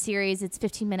a web series. It's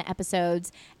 15-minute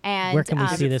episodes. And Where can we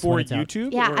see this for when it's out?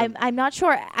 YouTube? Yeah, or? I'm not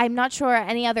sure. I'm not sure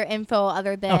any other info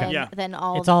other than Okay. Yeah. than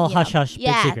all. It's all you know, hush hush, big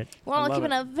yeah. secret. We're all I love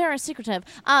keeping it. it very secretive.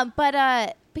 But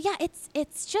yeah,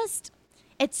 it's just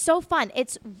so fun.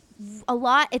 It's a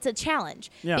lot. It's a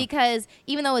challenge because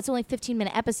even though it's only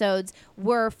 15-minute episodes,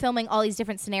 we're filming all these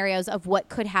different scenarios of what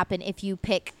could happen if you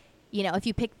pick. If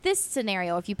you pick this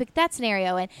scenario, if you pick that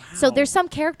scenario, and so there's some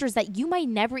characters that you might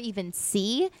never even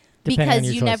see. Depending on Because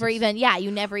your you never choices.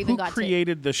 even got to. Who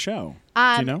created the show? Do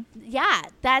you know? Yeah,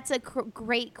 that's a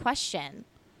great question.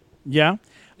 Yeah.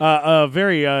 A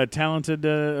very talented,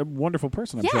 wonderful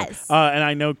person, I'm Yes. sure. And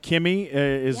I know Kimmy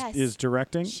is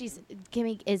directing.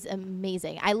 Kimmy is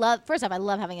amazing. First off, I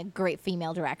love having a great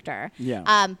female director.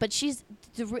 Yeah. But she's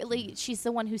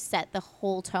the one who set the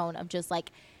whole tone of just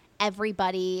like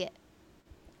everybody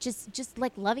just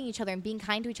like loving each other and being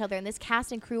kind to each other. And this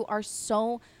cast and crew are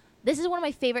this is one of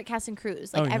my favorite cast and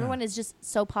crews. Like everyone is just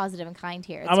so positive and kind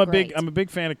here. It's I'm a great. big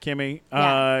fan of Kimmy.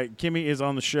 Yeah. Kimmy is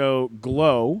on the show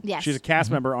Glow. Yes. She's a cast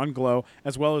member on Glow,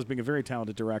 as well as being a very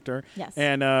talented director. Yes.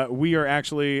 And we are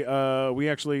actually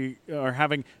are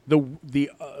having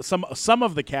some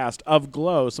of the cast of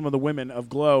Glow, some of the women of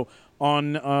Glow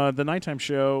on the nighttime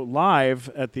show live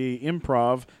at the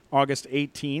Improv August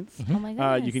 18th. Oh my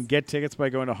goodness. You can get tickets by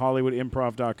going to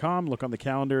HollywoodImprov.com. Look on the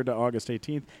calendar to August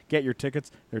 18th. Get your tickets.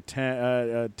 They're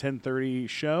 10:30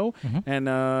 show, and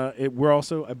we're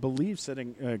also, I believe,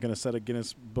 going to set a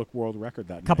Guinness Book World Record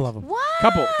that Couple night. of them. Wow.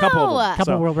 Couple of them. Couple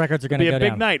So, world records are going to be go a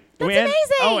big down. night. That's And-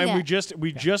 amazing. Oh, and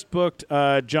we just booked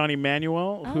Johnny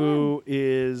Manuel, who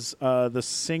is the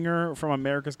singer from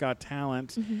America's Got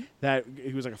Talent. That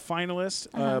he was like a finalist,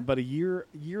 but a year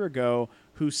ago,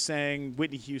 who sang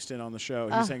Whitney Houston on the show.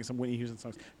 He sang some Whitney Houston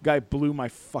songs. Guy blew my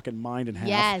fucking mind in half.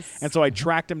 Yes. And so I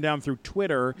tracked him down through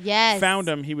Twitter. Yes. Found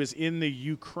him. He was in the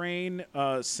Ukraine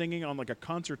singing on like a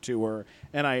concert tour,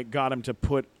 and I got him to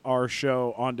put our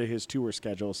show onto his tour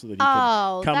schedule so that he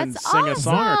could come and that's sing a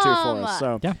song or two for us.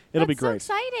 awesome. So it'll be That's great.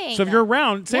 so exciting. So if you're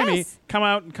around, Sammy, Yes. come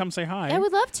out and come say hi. I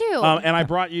would love to. And I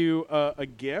brought you a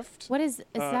gift. What is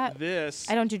that? This.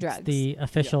 I don't do drugs. The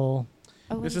official.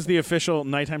 Oh, what This is the official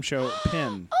nighttime show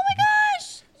pin. Oh my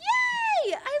gosh!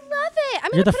 Yay! I love it.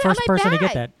 I'm You're gonna the put it on first my person to bag.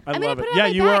 get that. I I'm love gonna it. put it Yeah, on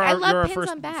my you bag. are I love you're our pins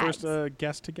first on bags.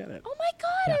 guest to get it. Oh my god!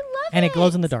 Yeah. I love it. And it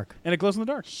glows in the dark. And it glows in the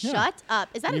dark. Yeah. Shut up!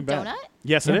 Is that You a bet. donut?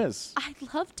 Yes, Yeah. it is. I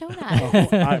love donuts.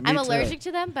 Me I'm too. allergic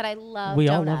to them, but I love We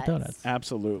all donuts. love donuts.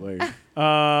 Absolutely.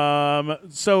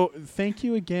 So thank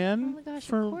you again Oh my gosh, of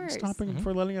for course. stopping,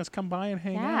 for letting us come by and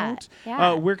hang Yeah, out.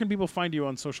 yeah. Where can people find you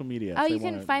on social media? Oh, if they you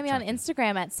can wanna find me on track you?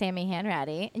 Instagram at Sammi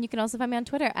Hanratty, and you can also find me on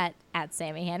Twitter at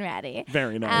Sammi Hanratty.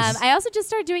 Very nice. I also just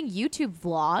started doing YouTube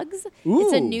vlogs.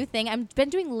 It's a Ooh. new thing. I've been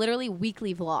doing literally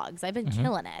weekly vlogs. I've been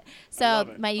killing it. So love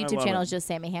it. my I YouTube love channel it. is just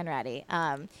Sammi Hanratty.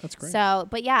 That's great. So,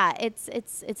 but yeah,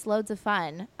 it's loads of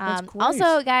fun. That's great.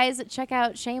 Also, guys, check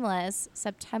out Shameless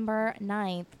September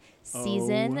 9th,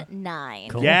 season 9.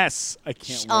 Cool. Yes, I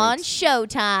can't wait. On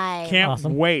Showtime. Can't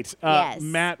Awesome. wait. Yes.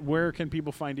 Matt, where can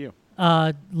people find you?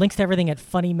 Links to everything at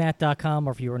funnymatt.com,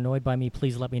 or if you're annoyed by me,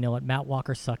 please let me know at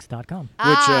mattwalkersucks.com.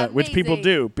 Which people Amazing.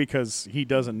 do because he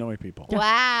does annoy people.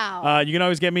 Wow. You can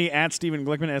always get me at Stephen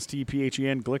Glickman,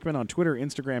 STPHEN Glickman on Twitter,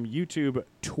 Instagram, YouTube,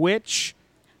 Twitch,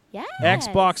 yes.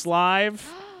 Xbox Live,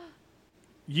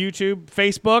 YouTube,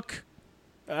 Facebook.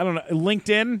 I don't know,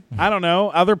 LinkedIn. I don't know,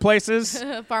 other places.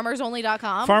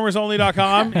 FarmersOnly.com.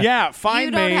 FarmersOnly.com. Yeah, find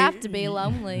you me. don't have to be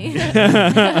lonely.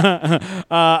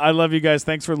 I love you guys.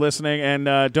 Thanks for listening.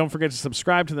 And don't forget to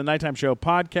subscribe to the Nighttime Show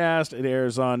podcast. It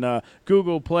airs on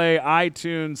Google Play,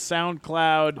 iTunes,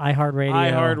 SoundCloud,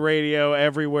 iHeartRadio,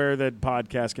 everywhere that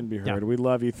podcasts can be heard. Yeah. We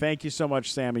love you. Thank you so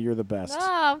much, Sammy. You're the best.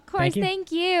 Oh, of course. Thank you.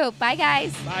 Thank you. Bye,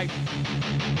 guys. Bye.